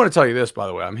I do want to tell you this, by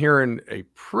the way. I'm hearing a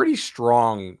pretty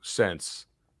strong sense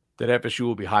that FSU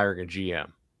will be hiring a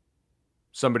GM,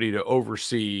 somebody to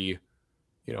oversee,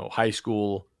 high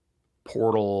school,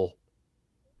 portal,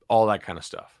 all that kind of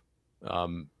stuff.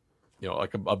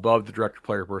 Like above the director of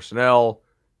player personnel,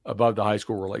 above the high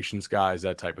school relations guys,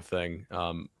 that type of thing.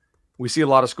 We see a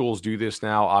lot of schools do this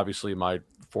now. Obviously, my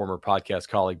former podcast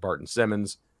colleague, Barton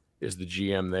Simmons, is the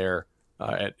GM there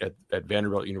at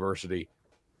Vanderbilt University.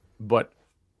 But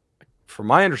from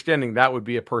my understanding, that would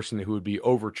be a person who would be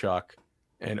over Chuck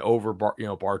and over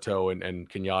Bartow and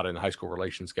Kenyatta and high school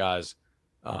relations guys.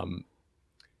 I'm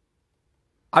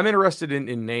interested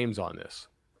in names on this.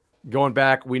 Going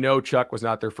back, we know Chuck was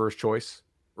not their first choice,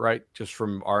 right? Just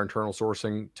from our internal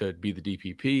sourcing to be the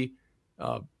DPP.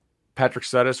 Patrick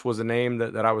Sudis was a name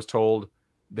that I was told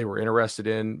they were interested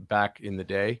in back in the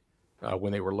day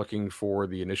when they were looking for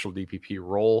the initial DPP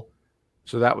role.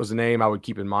 So that was a name I would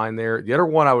keep in mind there. The other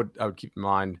one I would keep in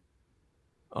mind,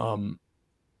 what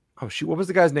was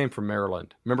the guy's name from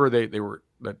Maryland? Remember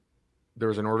there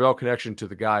was a Norvell connection to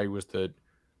the guy who was the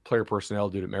player personnel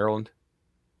dude at Maryland.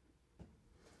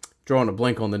 Drawing a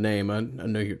blank on the name. I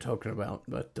know you're talking about,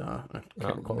 but I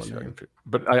can't recall the name.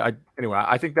 But anyway,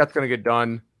 I think that's going to get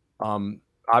done.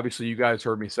 Obviously, you guys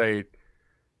heard me say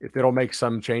if they don't make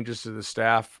some changes to the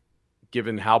staff,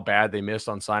 given how bad they missed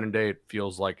on signing day, it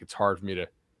feels like it's hard for me to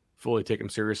fully take them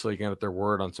seriously again at their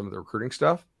word on some of the recruiting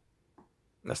stuff.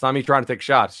 That's not me trying to take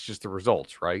shots. It's just the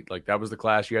results, right? Like that was the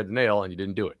class you had to nail and you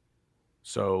didn't do it.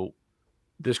 So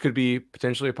this could be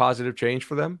potentially a positive change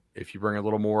for them if you bring a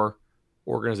little more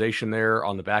organization there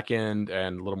on the back end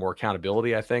and a little more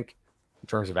accountability, I think, in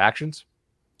terms of actions,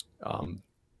 and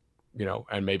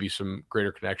maybe some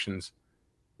greater connections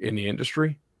in the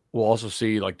industry. We'll also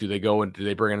see, like, do they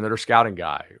bring in another scouting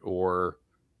guy or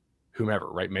whomever,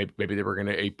 right? Maybe they bring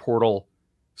in a portal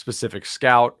specific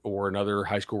scout or another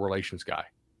high school relations guy.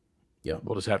 Yeah.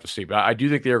 We'll just have to see. But I do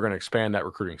think they're going to expand that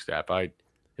recruiting staff.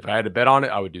 If I had to bet on it,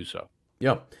 I would do so.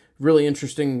 Yeah. Really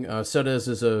interesting. Sudez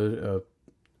is a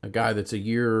guy that's a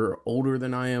year older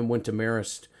than I am, went to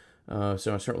Marist.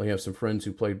 So I certainly have some friends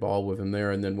who played ball with him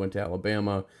there and then went to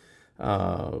Alabama.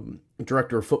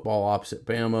 Director of football ops at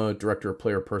Bama, director of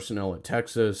player personnel at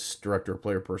Texas, director of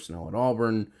player personnel at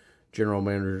Auburn, general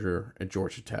manager at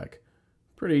Georgia Tech.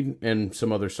 And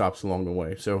some other stops along the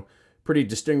way. So pretty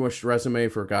distinguished resume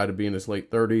for a guy to be in his late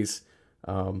 30s.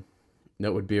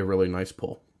 That would be a really nice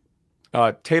pull.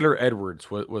 Taylor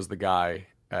Edwards was the guy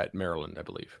at Maryland, I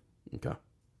believe. Okay.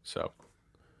 So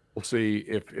we'll see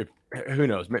if who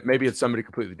knows, maybe it's somebody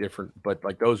completely different, but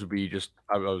like those would be just,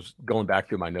 I was going back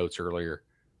through my notes earlier,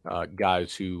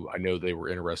 guys who I know they were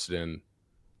interested in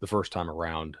the first time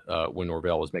around when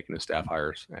Norvell was making his staff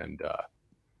hires, and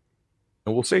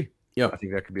we'll see. Yeah, I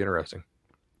think that could be interesting.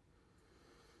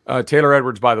 Taylor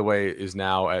Edwards, by the way, is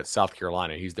now at South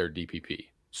Carolina. He's their DPP.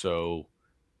 So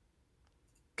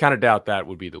kind of doubt that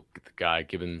would be the guy,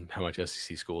 given how much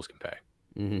SEC schools can pay.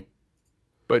 Mm-hmm.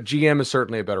 But GM is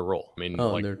certainly a better role. I mean,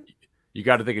 you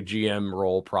got to think a GM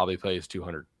role probably pays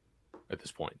 200 at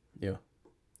this point. Yeah.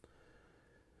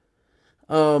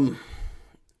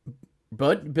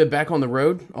 But back on the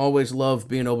road, always love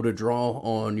being able to draw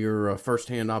on your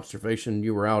firsthand observation.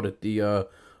 You were out at the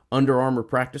Under Armour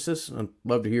practices. I'd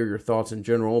love to hear your thoughts in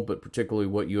general, but particularly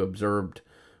what you observed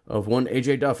of one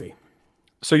AJ Duffy.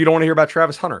 So you don't want to hear about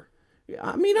Travis Hunter?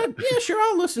 I mean, yeah, sure,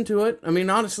 I'll listen to it. I mean,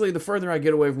 honestly, the further I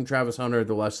get away from Travis Hunter,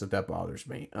 the less that bothers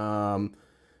me.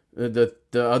 The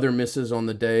other misses on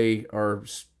the day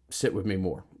sit with me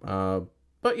more.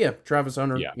 But yeah, Travis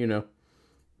Hunter,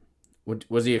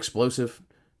 was he explosive?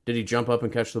 Did he jump up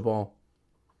and catch the ball?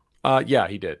 Yeah,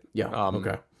 he did. Yeah,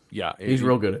 okay. Yeah, he's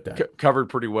real good at that. Covered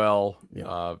pretty well.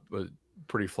 Yeah. Was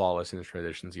pretty flawless in his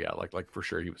transitions. Yeah, like for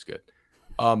sure he was good.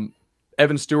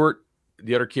 Evan Stewart,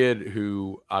 the other kid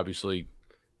who obviously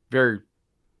very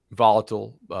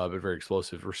volatile, but very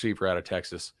explosive receiver out of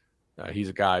Texas. He's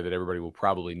a guy that everybody will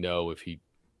probably know if he,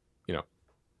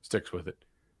 sticks with it.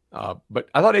 But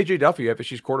I thought AJ Duffy,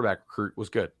 FSU's quarterback recruit, was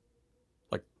good.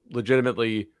 Like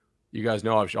legitimately, you guys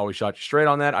know I've always shot you straight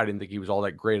on that. I didn't think he was all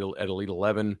that great at Elite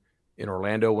 11 in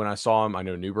Orlando when I saw him. I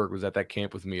know Newberg was at that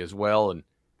camp with me as well. And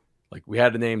like we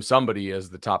had to name somebody as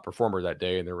the top performer that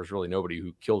day, and there was really nobody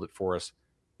who killed it for us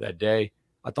that day.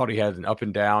 I thought he had an up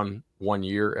and down 1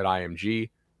 year at IMG.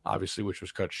 obviously, which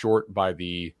was cut short by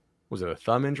was it a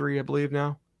thumb injury, I believe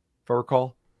now, if I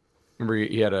recall. Remember,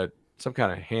 he had some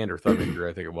kind of hand or thumb injury,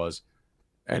 I think it was,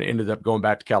 and ended up going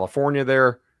back to California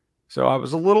there. So I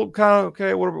was a little kind of,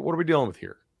 okay, what are we dealing with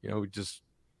here? We just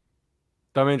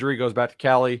thumb injury, goes back to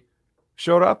Cali,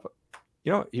 showed up.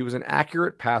 He was an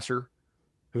accurate passer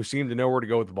who seemed to know where to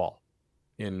go with the ball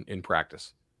in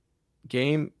practice.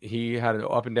 Game, he had an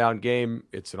up and down game.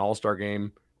 It's an all-star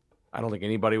game. I don't think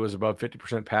anybody was above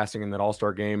 50% passing in that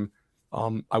all-star game.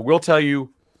 I will tell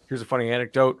you, here's a funny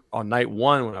anecdote. On night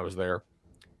one when I was there,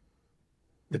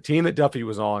 the team that Duffy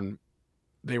was on,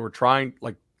 they were trying,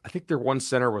 I think their one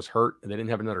center was hurt and they didn't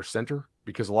have another center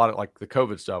because a lot of the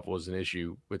COVID stuff was an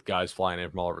issue with guys flying in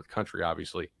from all over the country,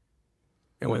 obviously.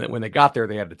 And when they got there,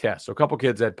 they had to test. So a couple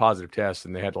kids had positive tests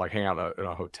and they had to hang out in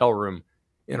a hotel room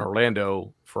in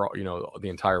Orlando for, the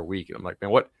entire week. And I'm like,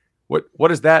 man, what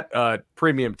does that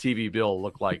premium TV bill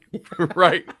look like?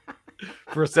 Right.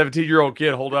 For a 17-year-old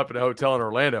kid holed up in a hotel in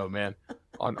Orlando, man,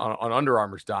 on Under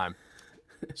Armour's dime.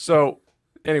 So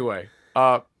anyway,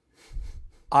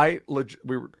 they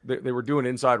were doing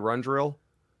inside run drill,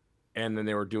 and then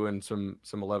they were doing some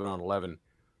 11-on-11,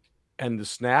 and the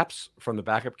snaps from the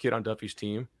backup kid on Duffy's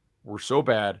team were so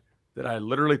bad that I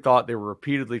literally thought they were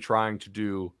repeatedly trying to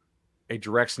do a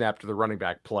direct snap to the running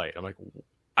back play. I'm like,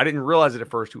 I didn't realize it at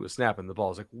first who was snapping the ball. I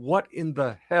was like, what in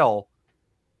the hell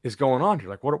is going on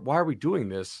here? Why are we doing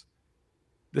this?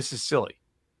 This is silly.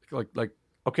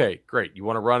 Okay, great. You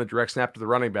want to run a direct snap to the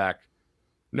running back?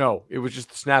 No, it was just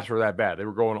the snaps were that bad. They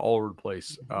were going all over the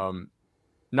place.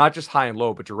 Not just high and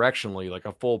low, but directionally, like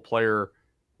a full player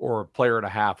or a player and a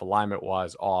half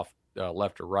alignment-wise off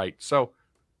left or right. So,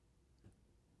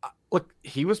 look,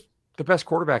 he was the best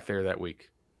quarterback there that week.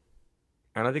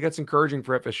 And I think that's encouraging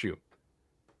for FSU.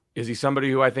 Is he somebody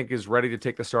who I think is ready to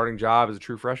take the starting job as a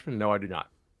true freshman? No, I do not.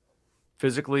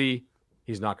 Physically,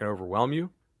 he's not going to overwhelm you.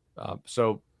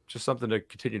 So just something to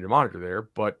continue to monitor there.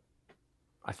 But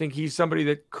I think he's somebody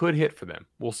that could hit for them.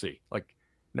 We'll see.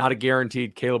 Not a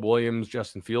guaranteed Caleb Williams,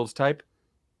 Justin Fields type,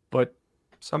 but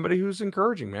somebody who's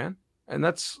encouraging, man. And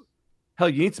that's, hell,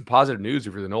 you need some positive news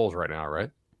if you're the Noles right now,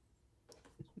 right?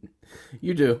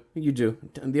 You do.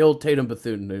 And the old Tatum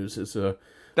Bethune news is a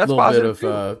little bit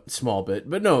of small bit.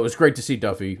 But no, it was great to see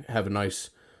Duffy have a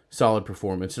nice, solid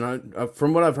performance. And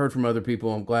from what I've heard from other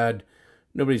people, I'm glad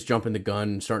nobody's jumping the gun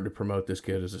and starting to promote this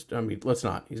kid. Let's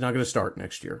not. He's not going to start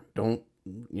next year. Don't,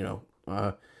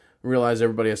 realize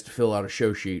everybody has to fill out a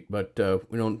show sheet, but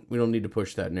we don't need to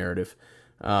push that narrative.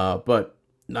 But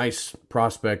nice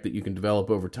prospect that you can develop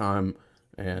over time,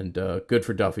 and good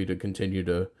for Duffy to continue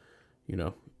to,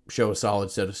 show a solid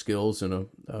set of skills and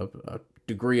a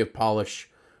degree of polish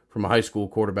from a high school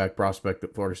quarterback prospect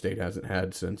that Florida State hasn't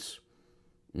had since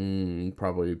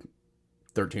probably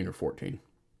 13 or 14.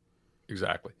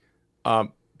 Exactly. By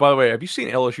the way, have you seen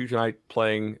LSU tonight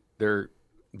playing their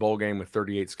bowl game with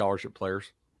 38 scholarship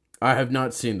players? I have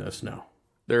not seen this, no.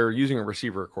 They're using a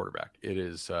receiver at quarterback. It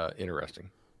is interesting.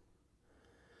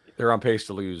 They're on pace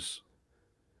to lose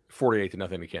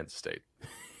 48-0 to Kansas State.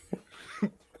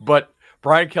 But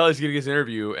Brian Kelly's giving his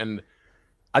interview, and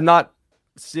I'm not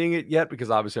seeing it yet because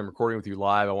obviously I'm recording with you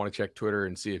live. I want to check Twitter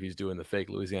and see if he's doing the fake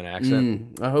Louisiana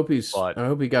accent. I hope he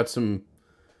got some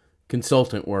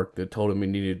consultant work that told him he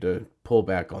needed to pull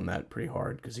back on that pretty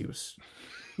hard because he was,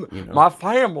 my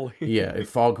family. Yeah, a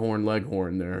foghorn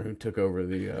leghorn there who took over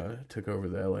the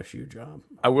LSU job.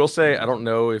 I will say I don't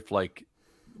know if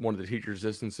one of the teacher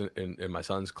assistants in my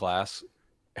son's class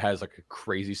has a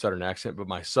crazy Southern accent, but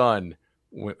my son,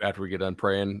 after we get done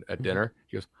praying at dinner,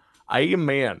 he goes, "I am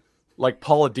man." Like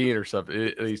Paula Dean or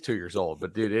something. He's 2 years old,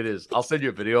 but dude, it is. I'll send you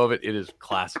a video of it. It is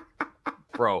classic,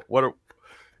 bro.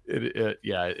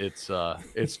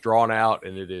 It's drawn out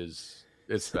and it's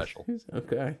special.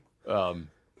 Okay.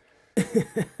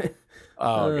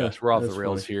 Gosh, we're off the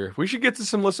rails here. We should get to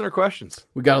some listener questions.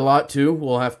 We got a lot too.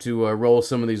 We'll have to roll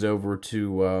some of these over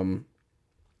to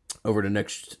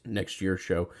next year's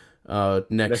show.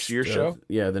 Next year's show?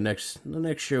 Yeah, the next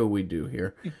show we do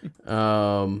here.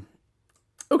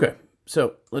 Okay,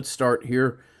 so let's start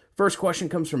here. First question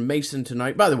comes from Mason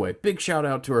tonight. By the way, big shout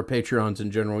out to our Patreons in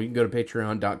general. You can go to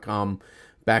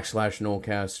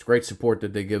patreon.com/Nolecast. Great support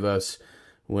that they give us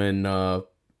when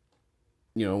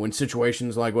when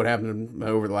situations like what happened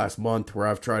over the last month where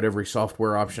I've tried every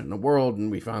software option in the world and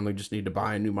we finally just need to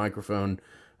buy a new microphone.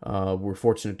 We're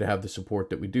fortunate to have the support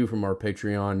that we do from our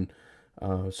Patreon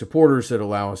supporters that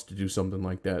allow us to do something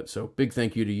like that. So big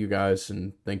thank you to you guys,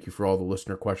 and thank you for all the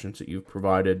listener questions that you've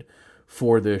provided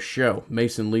for this show.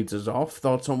 Mason leads us off.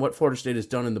 Thoughts on what Florida State has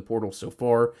done in the portal so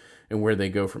far and where they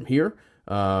go from here.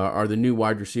 Are the new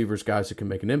wide receivers guys that can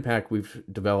make an impact? We've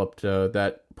developed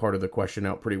that part of the question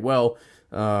out pretty well.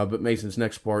 But Mason's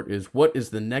next part is, what is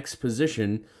the next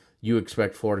position you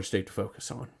expect Florida State to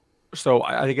focus on? So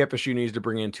I think FSU needs to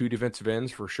bring in 2 defensive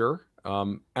ends for sure.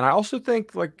 And I also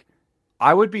think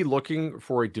I would be looking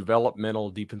for a developmental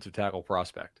defensive tackle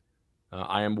prospect.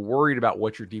 I am worried about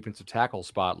what your defensive tackle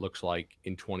spot looks like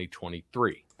in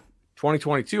 2023.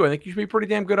 2022, I think you should be pretty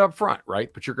damn good up front,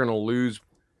 right? But you're going to lose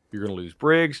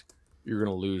Briggs, you're going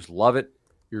to lose Lovett,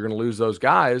 you're going to lose those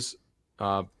guys,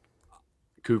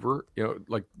 Cooper. You're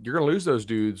going to lose those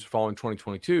dudes following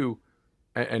 2022,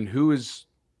 and who's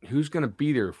going to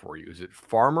be there for you? Is it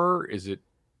Farmer? Is it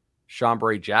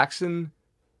Chambray Jackson?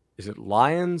 Is it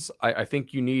Lyons? I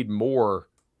think you need more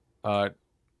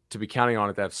to be counting on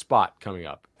at that spot coming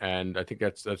up. And I think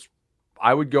that's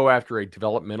I would go after a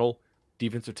developmental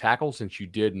defensive tackle, since you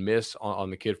did miss on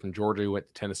the kid from Georgia who went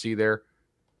to Tennessee there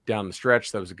down the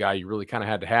stretch. That was a guy you really kind of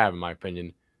had to have, in my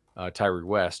opinion, Tyree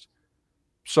West.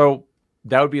 So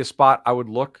that would be a spot I would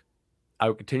look. I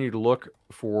would continue to look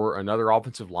for another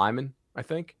offensive lineman, I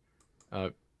think.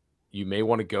 You may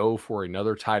want to go for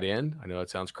another tight end. I know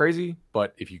that sounds crazy,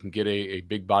 but if you can get a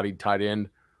big-bodied tight end,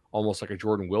 almost like a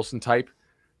Jordan Wilson type,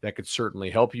 that could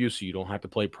certainly help you, so you don't have to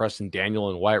play Preston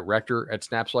Daniel and Wyatt Rector at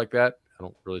snaps like that. I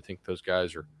don't really think those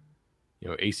guys are,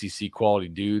 ACC quality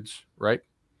dudes, right?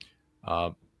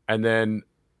 And then,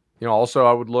 also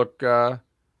I would look.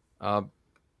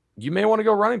 You may want to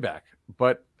go running back,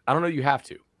 but I don't know. You have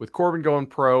to. With Corbin going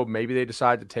pro, maybe they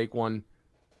decide to take one.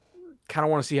 Kind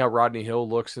of want to see how Rodney Hill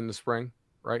looks in the spring,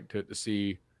 right? To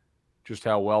see just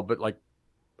how well. But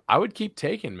I would keep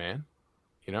taking, man.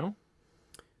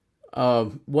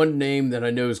 One name that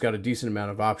I know has got a decent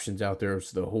amount of options out there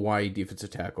is the Hawaii defensive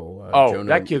tackle.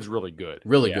 That kid's really good.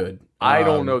 Really good. I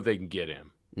don't know if they can get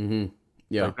him. Mm-hmm.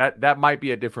 Yeah. That might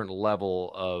be a different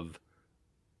level of.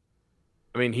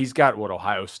 I mean, he's got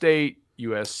Ohio State,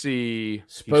 USC,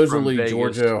 supposedly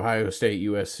Georgia, Ohio State,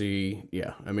 USC.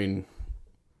 Yeah, I mean,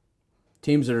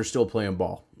 teams that are still playing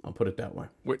ball. I'll put it that way.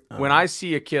 When I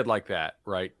see a kid like that,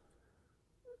 right,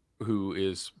 who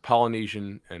is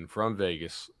Polynesian and from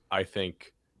Vegas, I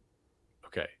think,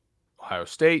 okay, Ohio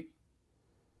State,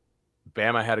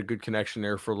 Bama had a good connection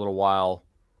there for a little while,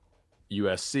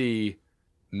 USC,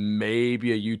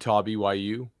 maybe a Utah,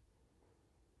 BYU.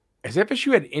 Has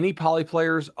FSU had any poly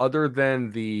players other than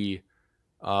the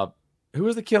who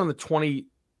was the kid on the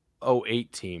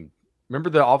 2008 team?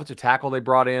 Remember the offensive tackle they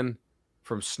brought in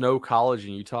from Snow College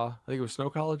in Utah? I think it was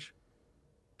Snow College.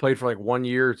 Played for 1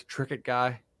 year. It's a Trickett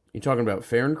guy. You talking about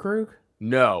Fahrenkrug?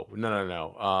 No. Let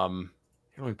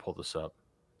me pull this up.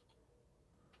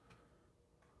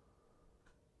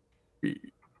 This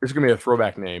is going to be a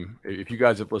throwback name. If you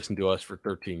guys have listened to us for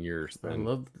 13 years,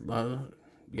 then...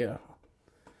 yeah.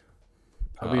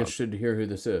 I'll be interested to hear who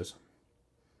this is.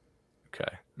 Okay,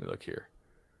 let me look here.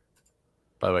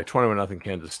 By the way, 21-0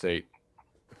 Kansas State,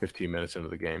 15 minutes into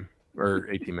the game, or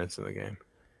 18 minutes into the game.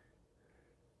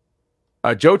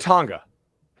 Joe Tonga.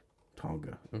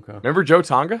 Tonga, okay. Remember Joe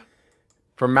Tonga?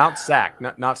 From Mount Sac,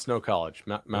 not Snow College.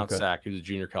 Mount Sac, he was a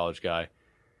junior college guy.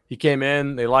 He came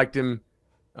in, they liked him,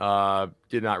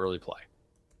 did not really play.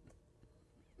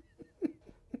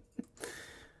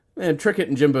 Man, Trickett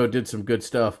and Jimbo did some good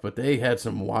stuff, but they had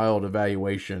some wild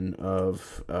evaluation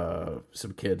of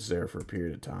some kids there for a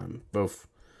period of time. Both,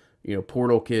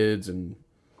 portal kids and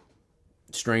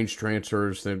strange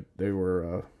transfers. They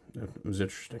were it was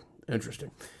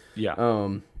interesting. Yeah.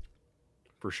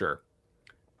 For sure.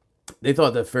 They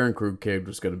thought that Fahrenkrug kid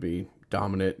was going to be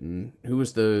dominant, and who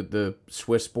was the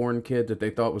Swiss-born kid that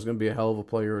they thought was going to be a hell of a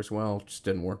player as well? Just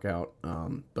didn't work out.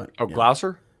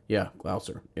 Glauser? Yeah,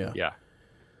 Glauser. Yeah. Yeah.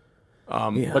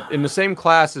 But in the same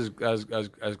class as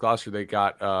Gloucester, they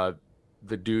got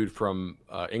the dude from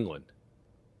England,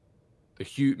 the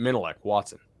Hugh Minilek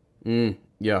Watson.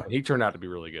 Yeah, and he turned out to be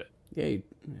really good. Yeah, he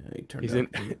turned out.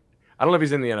 I don't know if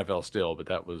he's in the NFL still, but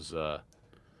that was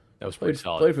pretty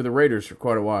solid. Played for the Raiders for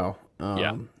quite a while.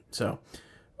 Yeah. So,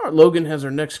 all right, Logan has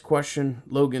our next question.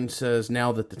 Logan says,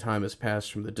 now that the time has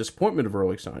passed from the disappointment of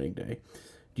early signing day,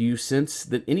 do you sense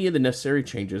that any of the necessary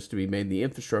changes to be made in the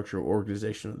infrastructure or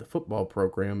organization of the football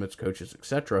program, its coaches,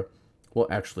 etc., will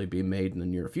actually be made in the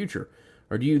near future?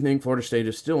 Or do you think Florida State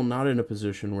is still not in a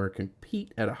position where it can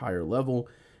compete at a higher level,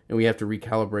 and we have to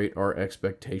recalibrate our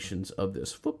expectations of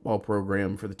this football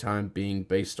program for the time being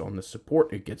based on the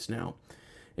support it gets now?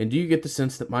 And do you get the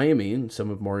sense that Miami and some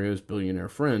of Mario's billionaire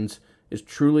friends is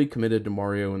truly committed to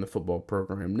Mario and the football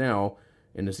program now,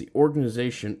 and is the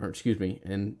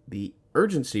and the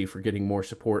urgency for getting more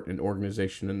support and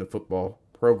organization in the football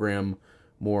program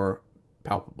more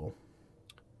palpable?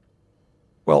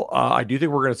 Well, I do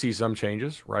think we're going to see some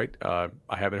changes, right? I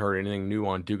haven't heard anything new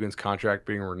on Dugan's contract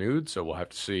being renewed, so we'll have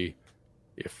to see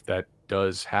if that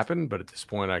does happen. But at this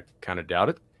point, I kind of doubt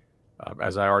it.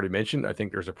 As I already mentioned, I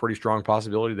think there's a pretty strong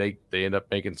possibility they end up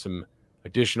making some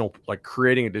additional, like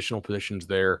creating additional positions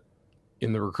there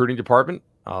in the recruiting department.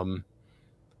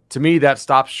 To me, that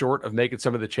stops short of making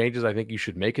some of the changes I think you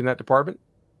should make in that department.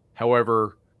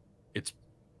 However, it's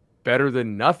better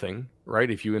than nothing,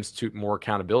 right? If you institute more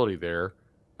accountability there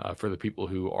for the people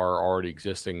who are already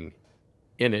existing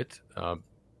in it.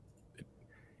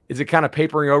 Is it kind of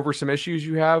papering over some issues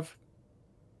you have?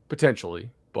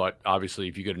 Potentially. But obviously,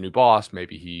 if you get a new boss,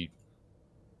 maybe he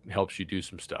helps you do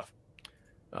some stuff,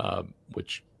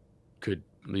 which could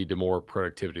lead to more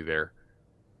productivity there.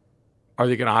 Are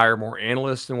they going to hire more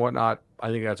analysts and whatnot? I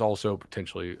think that's also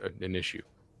potentially an issue.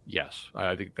 Yes,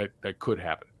 I think that could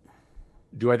happen.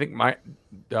 Do I think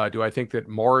that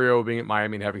Mario being at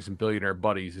Miami and having some billionaire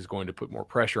buddies is going to put more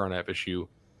pressure on FSU?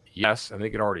 Yes, I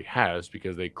think it already has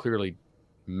because they clearly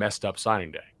messed up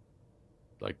signing day.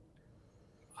 Like,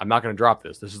 I'm not going to drop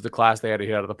this. This is the class they had to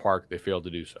hit out of the park. They failed to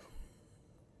do so.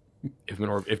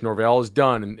 If Norvell is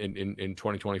done in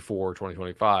 2024 or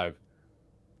 2025,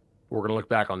 we're going to look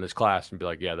back on this class and be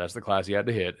like, yeah, that's the class he had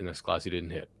to hit, and this class he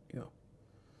didn't hit.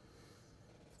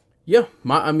 Yeah.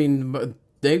 I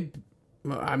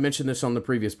mentioned this on the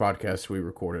previous podcast we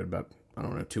recorded about,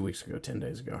 2 weeks ago, 10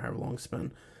 days ago, however long it's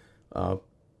been.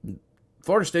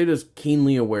 Florida State is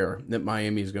keenly aware that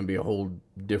Miami is going to be a whole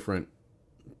different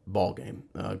ball game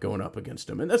going up against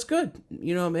them. And that's good.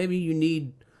 Maybe you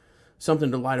need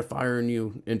something to light a fire in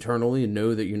you internally and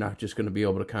know that you're not just going to be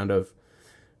able to kind of,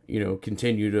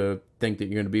 continue to think that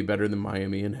you're going to be better than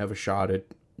Miami and have a shot at,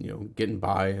 getting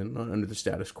by and under the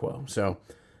status quo. So,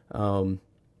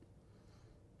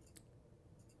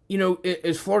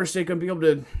 is Florida State going to be able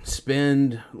to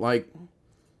spend like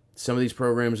some of these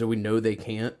programs that we know they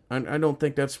can't? I don't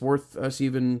think that's worth us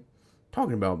even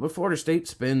talking about. But Florida State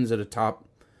spends at a top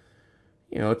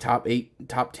 8,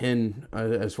 top 10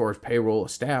 as far as payroll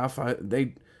staff. This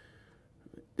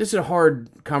is a hard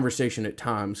conversation at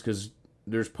times because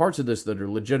there's parts of this that are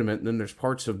legitimate, and then there's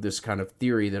parts of this kind of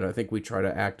theory that I think we try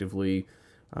to actively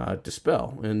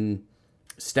dispel. And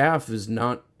staff has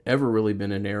not ever really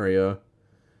been an area.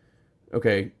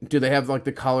 Okay, do they have like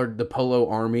the polo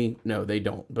army? No, they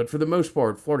don't. But for the most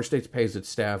part, Florida State pays its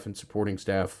staff and supporting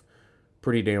staff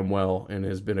pretty damn well and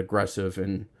has been aggressive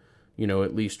and,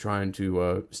 at least trying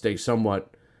to stay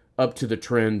somewhat up to the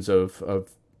trends of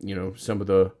some of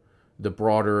the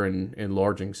broader and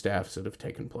enlarging staffs that have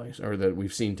taken place or that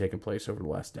we've seen taking place over the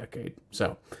last decade.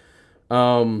 So,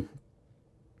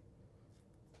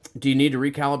 do you need to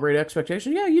recalibrate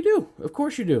expectations? Yeah, you do. Of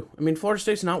course you do. I mean, Florida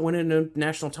State's not winning a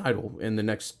national title in the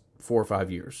next 4 or 5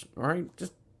 years. All right?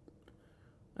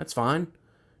 That's fine.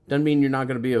 Doesn't mean you're not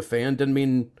going to be a fan. Doesn't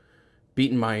mean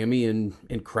beating Miami and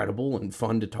incredible and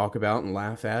fun to talk about and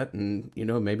laugh at. And,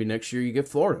 maybe next year you get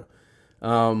Florida.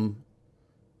 I'm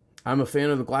a fan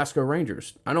of the Glasgow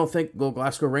Rangers. I don't think the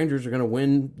Glasgow Rangers are going to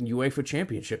win UEFA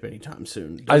championship anytime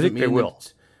soon. I think they will.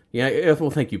 Yeah,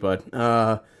 well, thank you,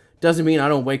 bud. Doesn't mean I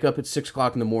don't wake up at 6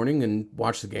 o'clock in the morning and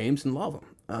watch the games and love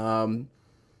them.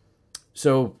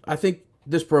 So I think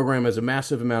this program has a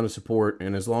massive amount of support,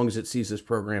 and as long as it sees this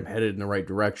program headed in the right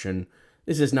direction,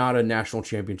 this is not a national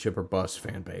championship or bust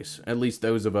fan base. At least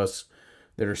those of us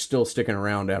that are still sticking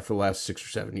around after the last 6 or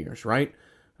 7 years, right?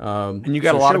 And you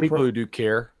got a lot of people who do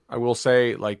care. I will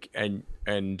say, and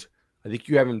I think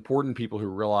you have important people who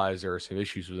realize there are some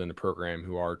issues within the program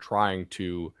who are trying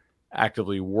to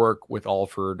actively work with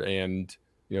Alford and,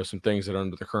 some things that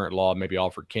under the current law, maybe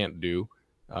Alford can't do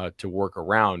to work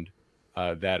around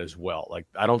that as well. Like,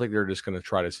 I don't think they're just going to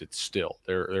try to sit still.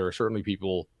 There are certainly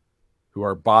people who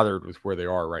are bothered with where they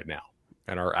are right now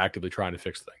and are actively trying to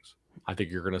fix things. I think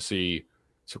you're going to see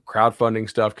some crowdfunding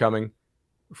stuff coming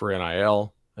for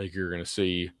NIL. I think you're going to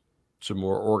see some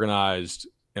more organized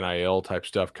NIL type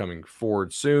stuff coming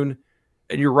forward soon.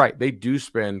 And you're right. They do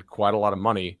spend quite a lot of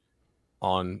money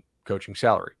on coaching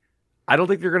salary. I don't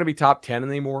think they're going to be top 10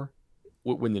 anymore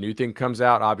when the new thing comes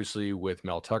out, obviously with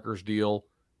Mel Tucker's deal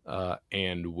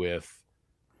and with,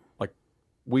 like,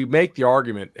 we make the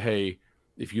argument, hey,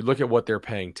 if you look at what they're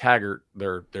paying Taggart,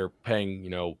 they're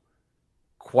paying,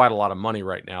 quite a lot of money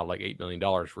right now, like $8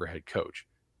 million for a head coach.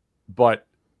 But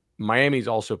Miami's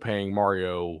also paying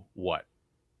Mario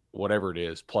whatever it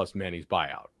is, plus Manny's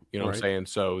buyout. You know what I'm saying?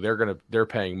 So they're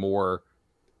paying more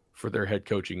for their head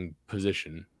coaching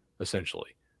position,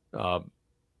 essentially.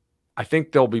 I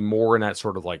think they'll be more in that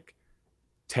sort of like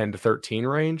 10 to 13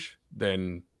 range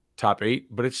than top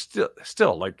 8, but it's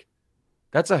still like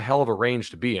that's a hell of a range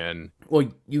to be in. Well,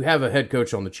 you have a head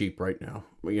coach on the cheap right now,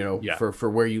 Yeah. for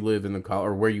where you live in the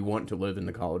or where you want to live in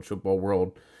the college football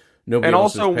world. Nobody And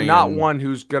else is also paying. not one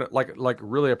who's gonna like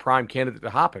really a prime candidate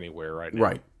to hop anywhere right now.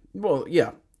 Right. Well,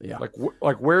 yeah.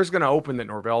 Like where's going to open that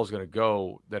Norvell is going to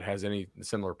go that has any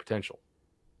similar potential?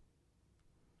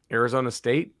 Arizona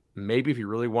State, maybe if you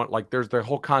really want. Like there's the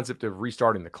whole concept of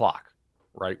restarting the clock,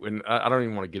 right? When I don't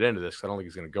even want to get into this because I don't think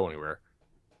he's going to go anywhere.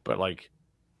 But like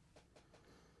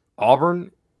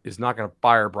Auburn is not going to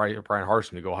fire Brian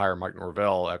Harsin to go hire Mike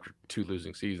Norvell after 2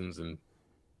 losing seasons and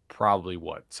probably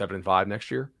 7-5 next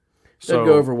year. That'd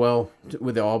go over well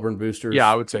with the Auburn boosters.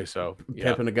 Yeah, I would say so.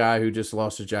 Pepping a guy who just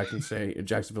lost to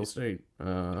Jacksonville State.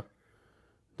 I'm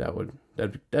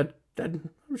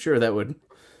sure that would.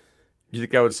 You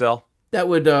think that would sell? That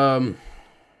would.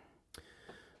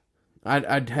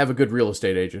 I'd have a good real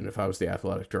estate agent if I was the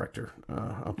athletic director.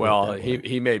 Well,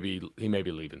 he may be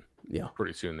leaving. Yeah,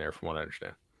 pretty soon there, from what I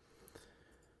understand.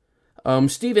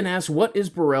 Steven asks, "What is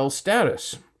Burrell's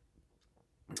status?"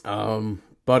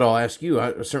 But I'll ask you.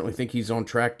 I certainly think he's on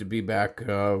track to be back.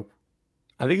 I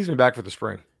think he's been back for the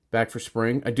spring. Back for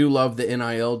spring. I do love the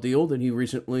NIL deal that he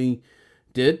recently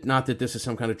did. Not that this is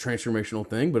some kind of transformational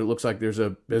thing, but it looks like there's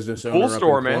a business owner up in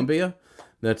Columbia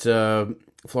that's a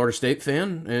Florida State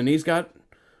fan, and he's got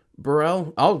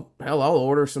Burrell. I'll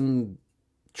order some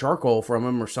charcoal from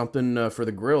him or something for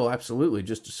the grill, absolutely,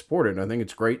 just to support it. And I think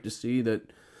it's great to see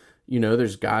that,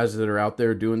 there's guys that are out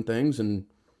there doing things and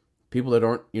people that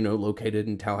aren't, located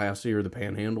in Tallahassee or the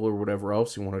Panhandle or whatever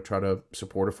else, you want to try to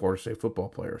support a Florida State football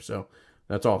player. So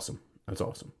that's awesome. That's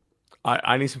awesome.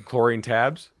 I need some chlorine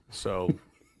tabs, so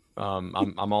I'm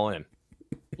all in.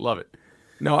 Love it.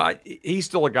 No, he's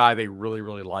still a guy they really,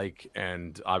 really like,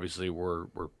 and obviously we're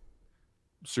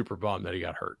super bummed that he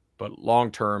got hurt. But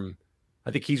long term,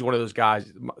 I think he's one of those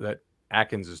guys that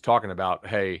Atkins is talking about.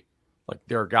 Hey, like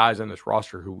there are guys on this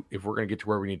roster who, if we're going to get to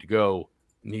where we need to go,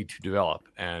 need to develop,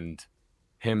 and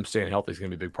him staying healthy is going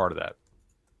to be a big part of that.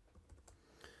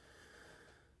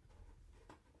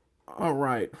 All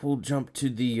right, we'll jump to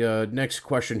the next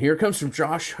question here. It comes from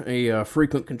Josh, a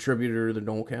frequent contributor to the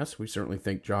Nolecast. We certainly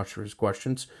thank Josh for his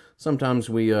questions. Sometimes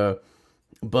we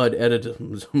Bud edited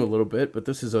them a little bit, but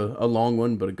this is a long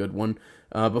one, but a good one.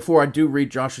 Before I do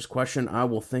read Josh's question, I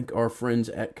will thank our friends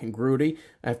at Congruity.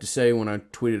 I have to say, when I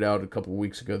tweeted out a couple of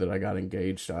weeks ago that I got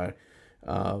engaged, I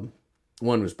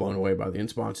one was blown away by the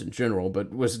response in general,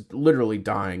 but was literally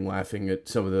dying laughing at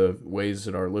some of the ways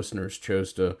that our listeners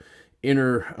chose to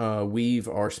interweave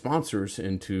our sponsors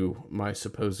into my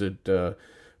supposed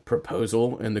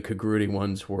proposal, and the Congruity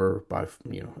ones were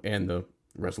and the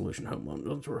Resolution Home Loan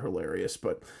ones were hilarious.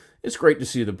 But it's great to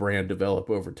see the brand develop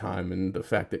over time, and the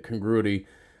fact that Congruity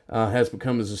has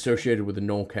become as associated with the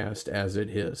Nolecast as it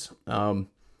is.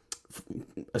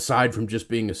 Aside from just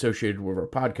being associated with our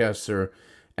podcasts, they're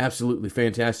absolutely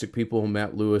fantastic people.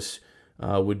 Matt Lewis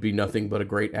would be nothing but a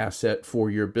great asset for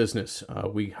your business.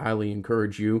 We highly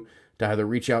encourage you to either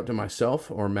reach out to myself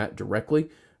or Matt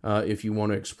directly if you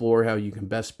want to explore how you can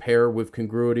best pair with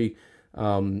Congruity.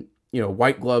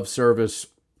 White glove service,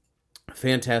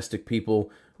 fantastic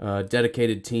people,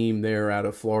 dedicated team there out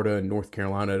of Florida and North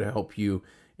Carolina to help you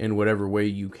in whatever way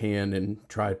you can and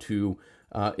try to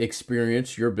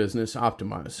experience your business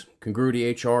optimize. Congruity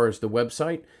HR is the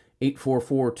website.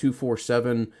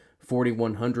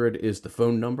 844-247-4100 is the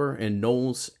phone number, and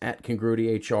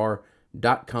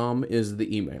Knowles@congruityhr.com is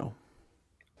the email.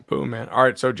 Boom, man. All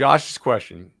right, so Josh's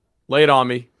question. Lay it on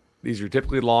me. These are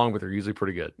typically long, but they're usually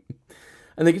pretty good.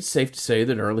 I think it's safe to say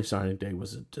that early signing day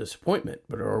was a disappointment,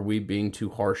 but are we being too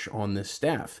harsh on this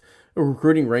staff? A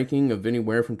recruiting ranking of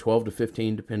anywhere from 12 to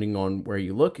 15, depending on where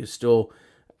you look, is still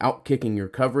outkicking your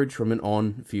coverage from an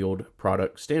on-field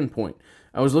product standpoint.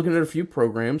 I was looking at a few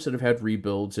programs that have had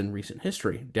rebuilds in recent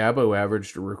history. Dabo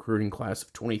averaged a recruiting class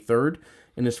of 23rd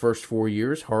in his first 4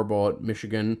 years. Harbaugh at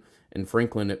Michigan and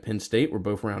Franklin at Penn State were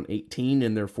both around 18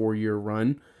 in their 4-year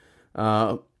run.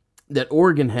 That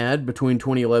Oregon had between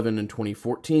 2011 and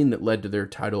 2014 that led to their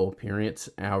title appearance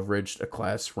averaged a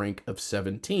class rank of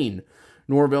 17.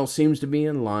 Norvell seems to be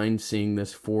in line, seeing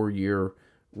this 4-year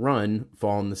run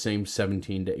fall in the same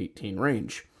 17 to 18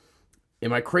 range.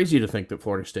 Am I crazy to think that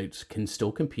Florida State can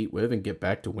still compete with and get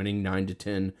back to winning 9 to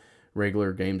 10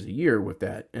 regular games a year with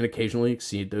that and occasionally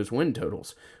exceed those win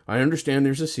totals? I understand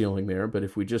there's a ceiling there, but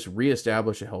if we just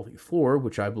reestablish a healthy floor,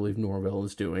 which I believe Norvell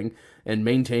is doing, and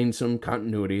maintain some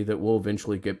continuity, that will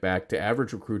eventually get back to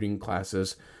average recruiting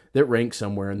classes that rank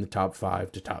somewhere in the top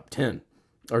 5 to top 10,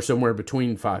 or somewhere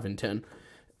between 5 and 10.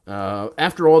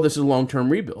 After all, this is a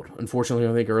long-term rebuild. Unfortunately,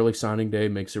 I think early signing day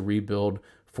makes a rebuild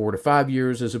 4 to 5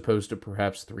 years as opposed to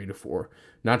perhaps 3 to 4,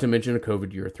 not to mention a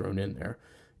COVID year thrown in there.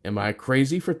 Am I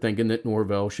crazy for thinking that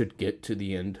Norvell should get to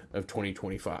the end of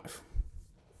 2025?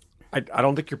 I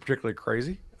don't think you're particularly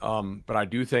crazy, but I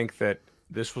do think that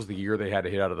this was the year they had to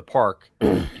hit out of the park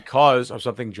because of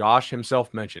something Josh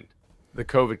himself mentioned, the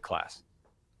COVID class.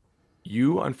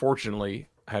 You, unfortunately,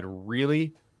 had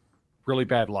really, really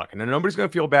bad luck. And then nobody's going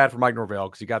to feel bad for Mike Norvell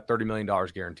because he got $30 million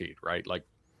guaranteed, right? Like,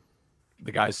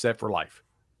 the guy's set for life.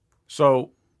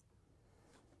 So,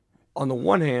 on the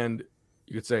one hand,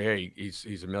 you could say, hey,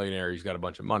 he's a millionaire, he's got a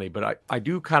bunch of money. But I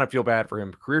do kind of feel bad for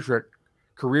him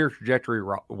career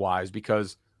trajectory-wise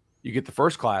because you get the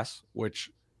first class,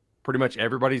 which pretty much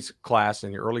everybody's class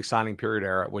in the early signing period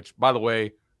era, which, by the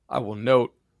way, I will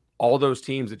note, all those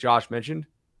teams that Josh mentioned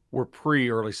were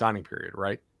pre-early signing period,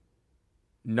 right?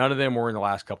 None of them were in the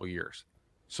last couple of years.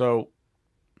 So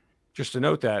just to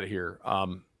note that here,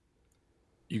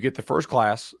 you get the first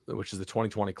class, which is the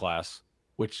 2020 class,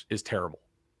 which is terrible.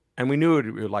 And we knew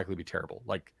it would likely be terrible.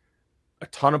 Like a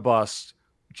ton of busts,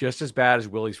 just as bad as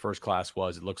Willie's first class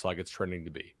was, it looks like it's trending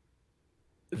to be.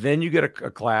 Then you get a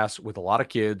class with a lot of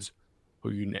kids who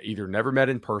you either never met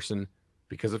in person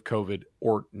because of COVID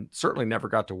or certainly never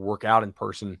got to work out in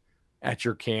person at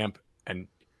your camp and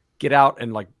get out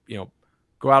and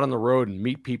go out on the road and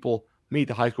meet people, meet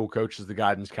the high school coaches, the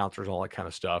guidance counselors, all that kind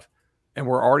of stuff. And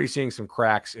we're already seeing some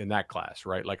cracks in that class,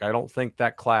 right? Like, I don't think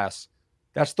that class,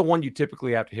 that's the one you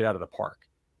typically have to hit out of the park,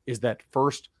 is that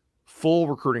first full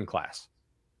recruiting class.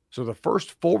 So the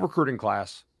first full recruiting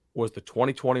class was the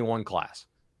 2021 class,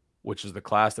 which is the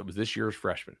class that was this year's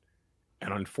freshman.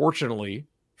 And unfortunately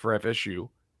for FSU,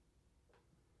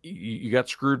 you got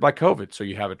screwed by COVID. So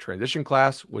you have a transition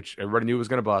class, which everybody knew was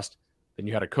going to bust. Then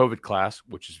you had a COVID class,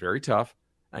 which is very tough.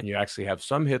 And you actually have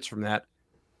some hits from that,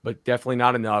 but definitely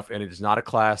not enough. And it is not a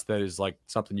class that is like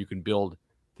something you can build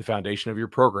the foundation of your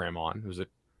program on. It was a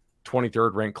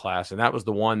 23rd ranked class. And that was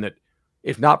the one that,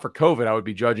 if not for COVID, I would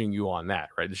be judging you on that,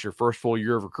 right? This is your first full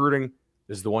year of recruiting.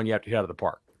 This is the one you have to hit out of the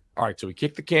park. All right, so we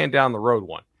kicked the can down the road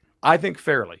one. I think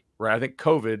fairly, right? I think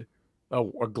COVID,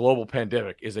 a global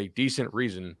pandemic, is a decent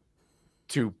reason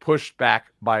to push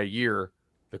back by a year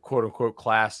the quote-unquote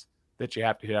class that you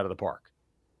have to hit out of the park,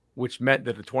 which meant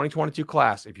that the 2022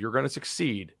 class, if you're going to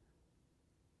succeed,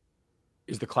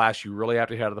 is the class you really have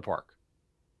to hit out of the park.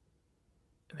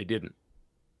 And they didn't.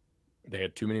 They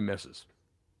had too many misses.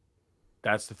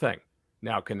 That's the thing.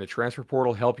 Now, can the transfer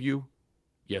portal help you?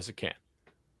 Yes, it can.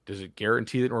 Does it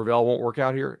guarantee that Norvell won't work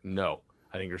out here? No.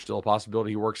 I think there's still a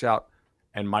possibility he works out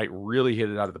and might really hit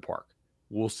it out of the park.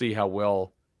 We'll see how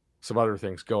well some other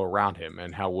things go around him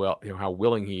and how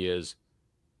willing he is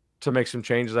to make some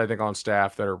changes, I think, on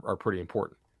staff that are pretty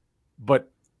important. But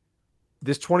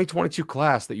this 2022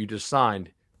 class that you just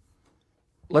signed,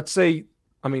 let's say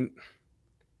you make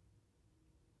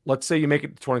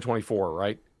it to 2024,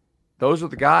 right? Those are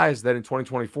the guys that in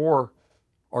 2024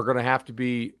 are going to have to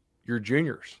be your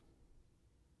juniors.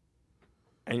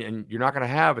 And you're not going to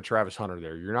have a Travis Hunter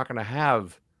there. You're not going to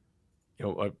have,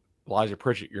 a Elijah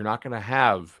Pritchett. You're not going to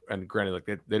have, and granted, like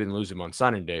they didn't lose him on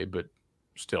signing day, but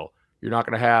still, you're not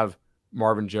going to have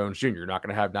Marvin Jones Jr. You're not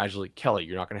going to have Nigel Kelly.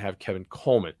 You're not going to have Kevin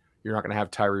Coleman. You're not going to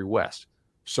have Tyree West.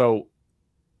 So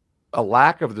a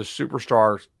lack of the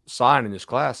superstar sign in this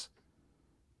class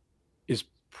is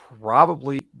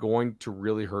probably going to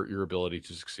really hurt your ability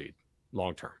to succeed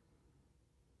long term.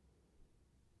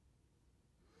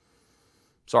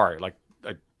 Sorry,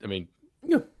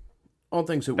 yeah, all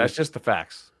things that that's just the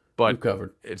facts. But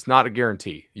covered. It's not a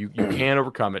guarantee. You can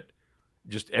overcome it.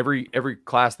 Just every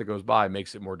class that goes by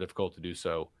makes it more difficult to do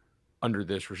so under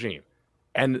this regime.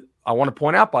 And I want to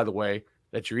point out, by the way,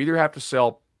 that you either have to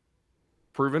sell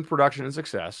proven production and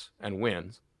success and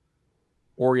wins,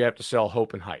 or you have to sell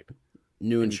hope and hype.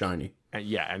 New and shiny. And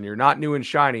you're not new and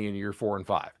shiny in year 4 and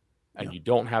 5. And you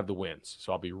don't have the wins.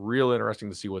 So I'll be real interesting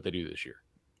to see what they do this year.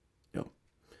 Yep.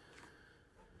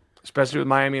 Especially with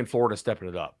Miami and Florida stepping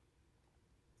it up.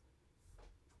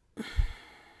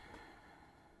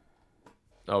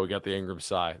 Oh, we got the Ingram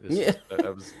sigh.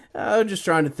 I'm just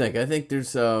trying to think. I think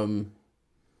there's a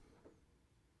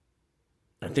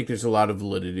lot of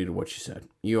validity to what you said.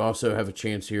 You also have a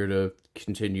chance here to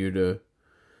continue to.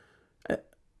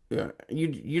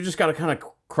 You just got to kind of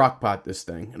crockpot this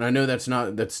thing, and I know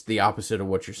that's the opposite of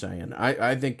what you're saying.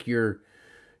 I think you're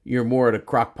more at a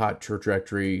crockpot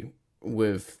trajectory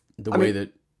with the way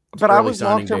that. But I was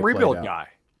long-term rebuild guy.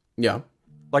 Yeah.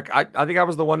 Like, I think I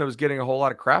was the one that was getting a whole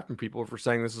lot of crap from people for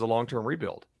saying this is a long-term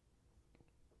rebuild.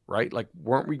 Right? Like,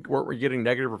 weren't we getting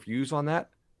negative reviews on that?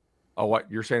 Oh,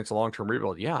 what? You're saying it's a long-term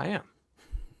rebuild? Yeah, I am.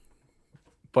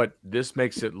 but this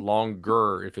makes it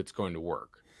longer if it's going to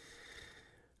work.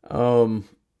 I'll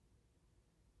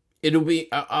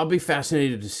be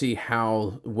fascinated to see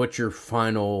what your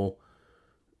final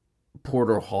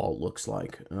portal haul looks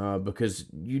like, because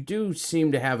you do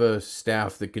seem to have a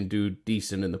staff that can do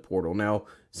decent in the portal. Now,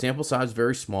 sample size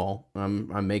very small.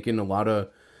 I'm making a lot of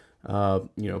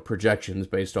projections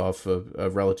based off of a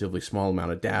relatively small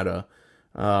amount of data.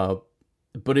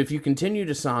 But if you continue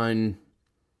to sign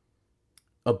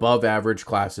above average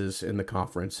classes in the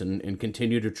conference and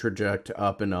continue to traject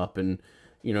up and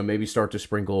maybe start to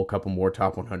sprinkle a couple more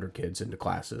top 100 kids into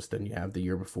classes than you have the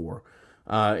year before,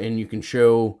 and you can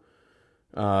show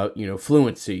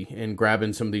fluency and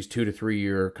grabbing some of these 2 to 3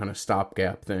 year kind of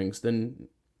stopgap things, then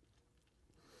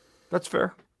that's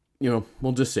fair.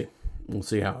 We'll just see. We'll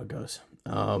see how it goes.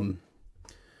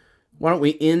 Why don't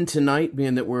we end tonight,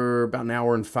 being that we're about an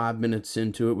hour and 5 minutes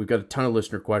into it? We've got a ton of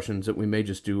listener questions that we may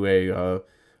just do a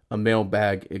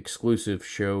mailbag exclusive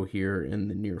show here in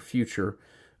the near future.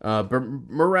 But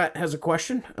Murat has a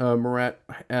question. Murat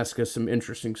asks us some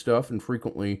interesting stuff and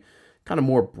frequently kind of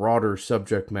more broader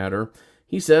subject matter.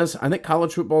 He says, I think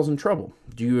college football's in trouble.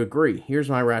 Do you agree? Here's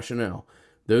my rationale.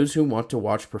 Those who want to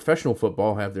watch professional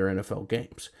football have their NFL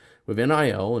games. With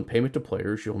NIL and payment to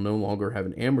players, you'll no longer have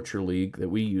an amateur league that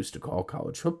we used to call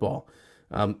college football.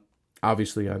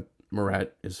 Obviously,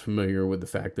 Murat is familiar with the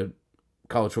fact that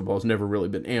college football has never really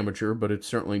been amateur, but it's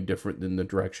certainly different than the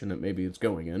direction that maybe it's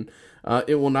going in.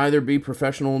 It will neither be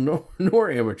professional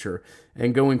nor amateur.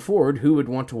 And going forward, who would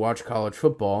want to watch college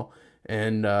football?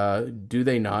 And do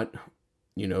they not,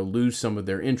 lose some of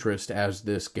their interest as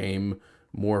this game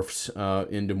morphs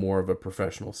into more of a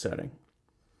professional setting?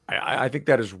 I think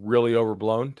that is really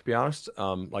overblown, to be honest.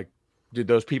 Did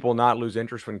those people not lose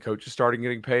interest when coaches started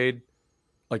getting paid?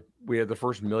 Like, we had the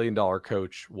first $1 million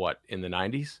coach, in the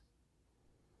 90s?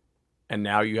 And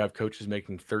now you have coaches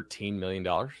making $13 million?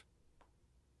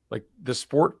 Like, the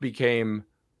sport became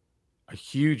a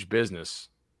huge business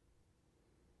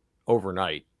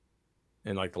overnight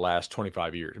in, the last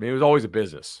 25 years. I mean, it was always a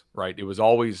business, right? It was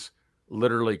always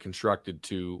literally constructed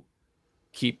to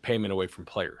keep payment away from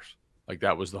players.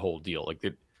 That was the whole deal.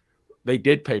 They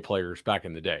did pay players back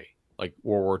in the day, like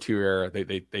World War II era.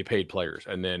 They paid players,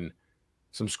 and then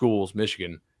some schools,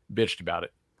 Michigan, bitched about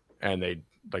it, and they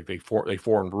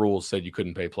formed rules, said you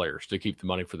couldn't pay players to keep the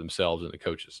money for themselves and the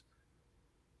coaches.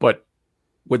 But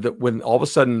when all of a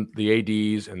sudden the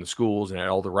ADs and the schools and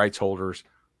all the rights holders,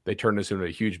 they turned this into a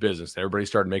huge business. Everybody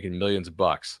started making millions of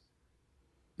bucks.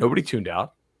 Nobody tuned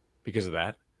out because of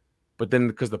that. But then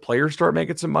because the players start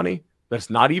making some money, that's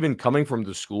not even coming from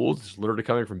the schools. It's literally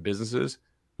coming from businesses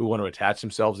who want to attach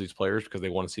themselves to these players because they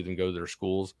want to see them go to their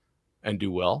schools and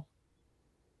do well.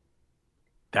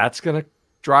 That's going to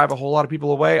drive a whole lot of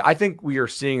people away. I think we are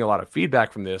seeing a lot of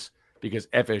feedback from this because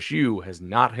FSU has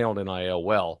not handled NIL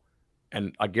well.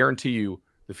 And I guarantee you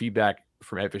the feedback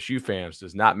from FSU fans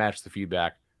does not match the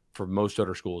feedback from most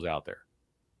other schools out there.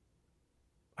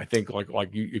 I think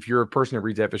if you're a person that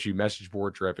reads FSU message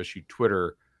boards or FSU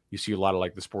Twitter, you see a lot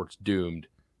of the sport's doomed,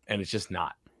 and it's just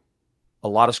not. A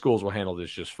lot of schools will handle this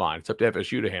just fine. It's up to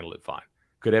FSU to handle it fine.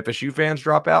 Could FSU fans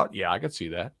drop out? Yeah, I could see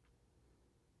that.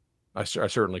 I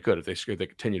certainly could if they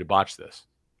continue to botch this.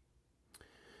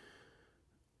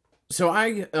 So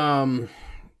I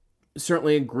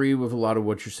certainly agree with a lot of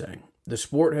what you're saying. The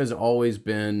sport has always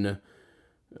been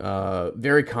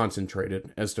very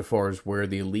concentrated as far as where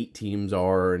the elite teams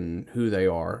are and who they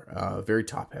are. Very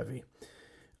top heavy.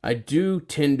 I do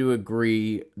tend to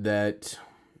agree that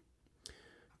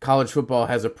college football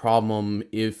has a problem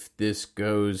if this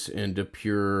goes into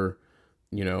pure,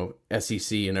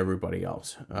 SEC and everybody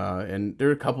else. And there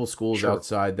are a couple schools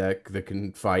outside that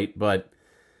can fight. But,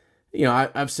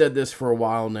 I've said this for a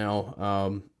while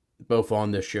now, both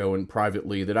on this show and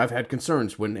privately, that I've had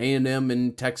concerns when A&M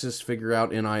and Texas figure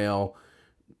out NIL.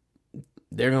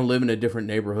 They're going to live in a different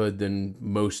neighborhood than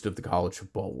most of the college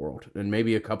football world. And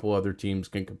maybe a couple other teams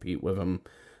can compete with them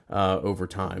over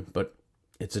time, but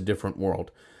it's a different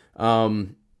world.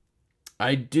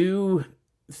 I do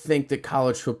think that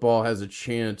college football has a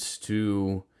chance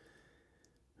to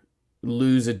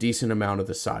lose a decent amount of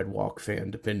the sidewalk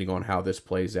fan, depending on how this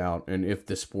plays out and if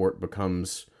the sport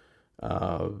becomes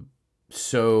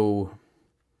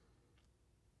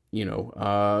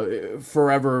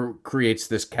forever creates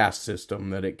this caste system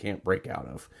that it can't break out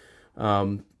of.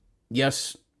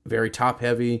 Yes, very top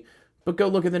heavy, but go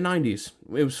look at the 90s.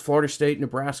 It was Florida State,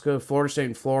 Nebraska, Florida State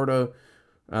and Florida.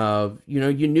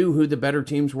 You knew who the better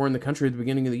teams were in the country at the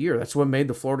beginning of the year. That's what made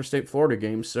the Florida State-Florida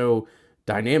game so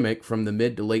dynamic from the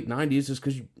mid to late 90s, is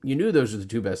because you knew those are the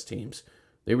two best teams.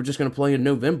 They were just going to play in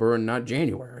November and not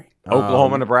January.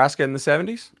 Oklahoma, Nebraska in the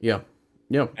 70s. Yeah.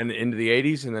 Yeah. And into the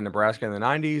 80s, and then Nebraska in the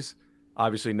 90s.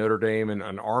 Obviously, Notre Dame and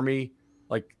an Army.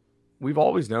 Like, we've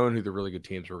always known who the really good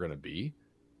teams were going to be.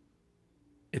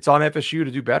 It's on FSU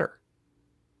to do better,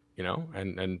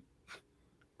 and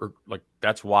like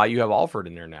that's why you have Alford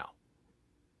in there now.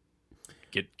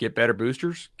 Get better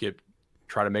boosters.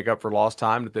 Try to make up for lost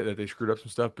time that they screwed up some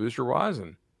stuff booster wise,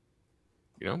 and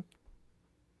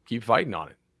keep fighting on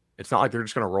it. It's not like they're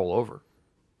just going to roll over.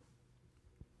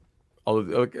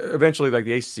 Although eventually, like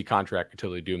the ACC contract could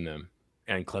totally doom them,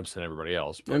 and Clemson and everybody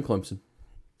else. And Clemson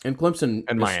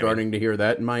is starting to hear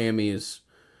that. And Miami is,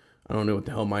 I don't know what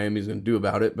the hell Miami's going to do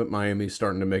about it, but Miami's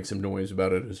starting to make some noise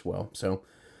about it as well. So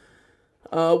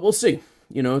we'll see.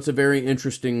 It's a very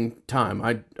interesting time.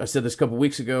 I said this a couple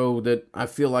weeks ago that I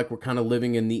feel like we're kind of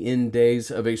living in the end days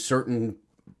of a certain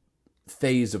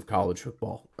phase of college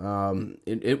football.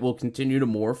 It will continue to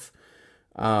morph.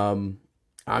 I'm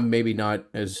maybe not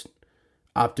as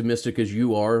optimistic as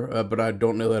you are, but I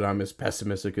don't know that I'm as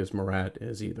pessimistic as Murat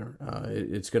is either.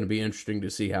 It's going to be interesting to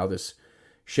see how this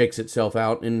shakes itself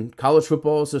out. And college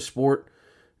football is a sport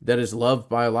that is loved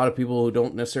by a lot of people who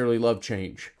don't necessarily love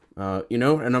change.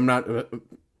 And I'm not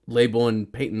labeling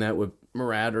Peyton that with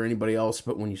Murat or anybody else,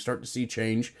 but when you start to see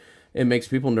change, it makes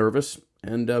people nervous,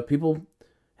 and people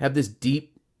have this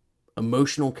deep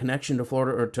emotional connection to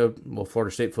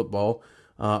Florida State football.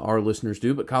 Our listeners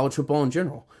do, but college football in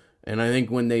general. And I think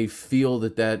when they feel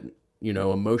that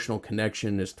emotional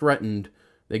connection is threatened,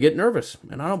 they get nervous,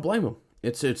 and I don't blame them.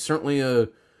 It's certainly a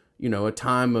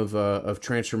time of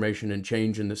transformation and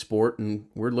change in the sport, and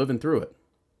we're living through it.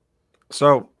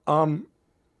 So, what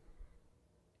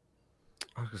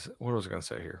was I going to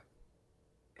say here?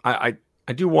 I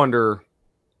do wonder.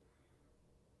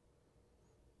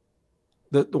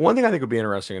 The one thing I think would be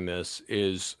interesting in this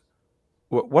is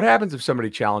what happens if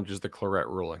somebody challenges the Claret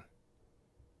ruling?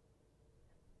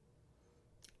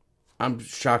 I'm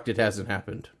shocked it hasn't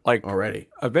happened already.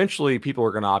 Eventually, people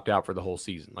are going to opt out for the whole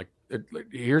season.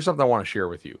 Here's something I want to share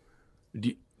with you.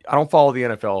 I don't follow the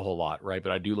NFL a whole lot, right?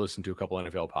 But I do listen to a couple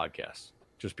NFL podcasts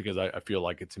just because I feel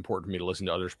like it's important for me to listen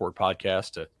to other sport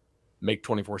podcasts to make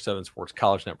 24/7 Sports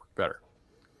College Network better.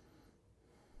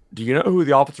 Do you know who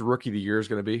the offensive rookie of the year is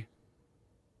going to be?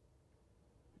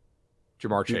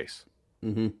 Jamar Chase.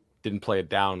 Mm-hmm. Didn't play it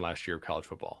down last year of college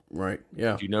football. Right,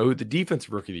 yeah. Do you know who the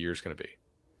defensive rookie of the year is going to be?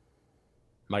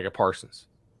 Micah Parsons.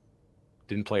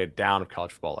 Didn't play it down of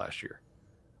college football last year.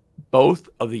 Both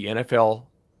of the NFL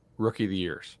rookie of the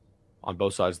years on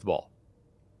both sides of the ball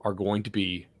are going to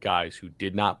be guys who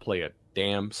did not play a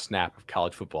damn snap of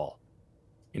college football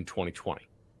in 2020.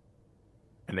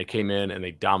 And they came in and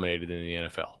they dominated in the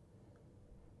NFL.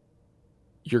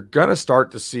 You're going to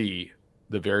start to see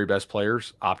the very best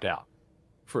players opt out.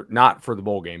 Not for the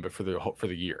bowl game, but for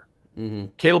the year. Mm-hmm.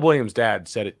 Caleb Williams' dad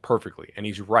said it perfectly, and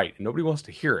he's right, and nobody wants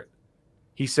to hear it.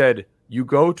 He said, you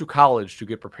go to college to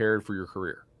get prepared for your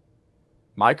career.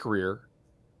 My career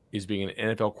is being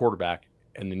an NFL quarterback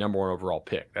and the number one overall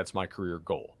pick. That's my career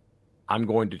goal. I'm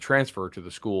going to transfer to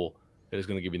the school that is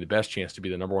going to give me the best chance to be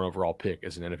the number one overall pick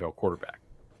as an NFL quarterback.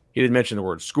 He didn't mention the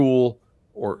word school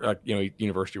or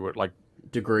university, like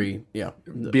degree, yeah,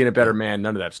 being a better man,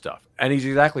 none of that stuff. And he's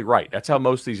exactly right. That's how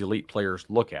most of these elite players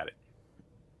look at it.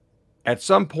 At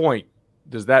some point,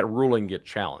 does that ruling get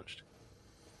challenged?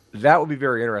 That would be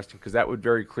very interesting because that would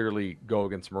very clearly go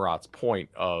against Murat's point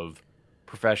of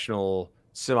professional,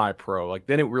 semi-pro.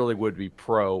 Then it really would be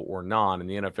pro or non in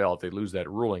the NFL if they lose that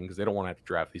ruling because they don't want to have to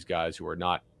draft these guys who are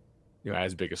not,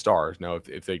 as big as stars. Now,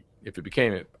 if it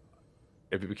became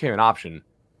an option,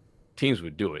 teams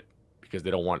would do it because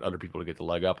they don't want other people to get the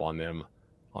leg up on them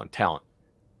on talent.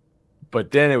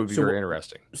 But then it would be very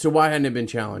interesting. So why hadn't it been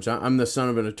challenged? I'm the son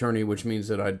of an attorney, which means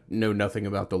that I know nothing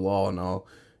about the law, and I'll,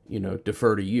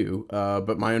 defer to you.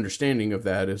 But my understanding of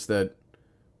that is that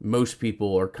most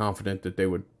people are confident that they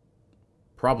would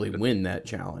probably win that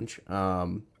challenge.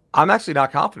 I'm actually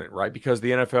not confident, right? Because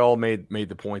the NFL made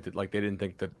the point that they didn't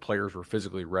think that players were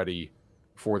physically ready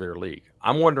for their league.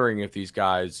 I'm wondering if these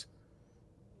guys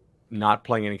not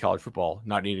playing any college football,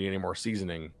 not needing any more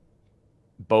seasoning,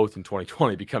 both in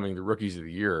 2020 becoming the rookies of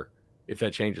the year, if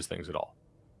that changes things at all.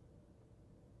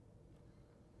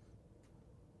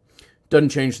 Doesn't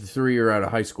change the 3-year out of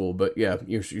high school, but yeah,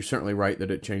 you're certainly right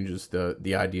that it changes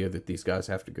the idea that these guys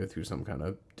have to go through some kind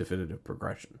of definitive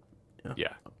progression.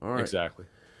 Yeah, all right. Exactly.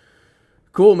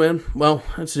 Cool, man. Well,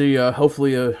 let's see.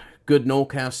 Hopefully a good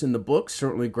Nolecast in the books.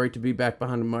 Certainly great to be back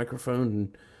behind the microphone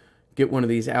and get one of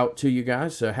these out to you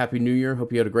guys. Happy New Year.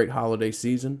 Hope you had a great holiday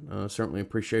season. Certainly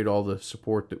appreciate all the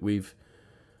support that we've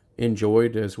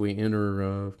enjoyed as we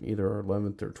enter either our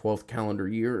 11th or 12th calendar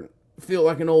year. Feel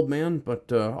like an old man,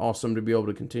 but awesome to be able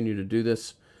to continue to do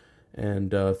this.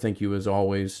 And thank you, as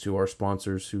always, to our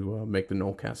sponsors who make the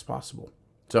Nolecast possible.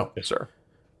 So, yes, sir.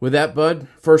 With that, Bud,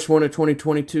 first one of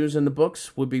 2022 is in the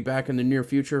books. We'll be back in the near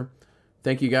future.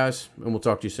 Thank you, guys, and we'll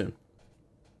talk to you soon.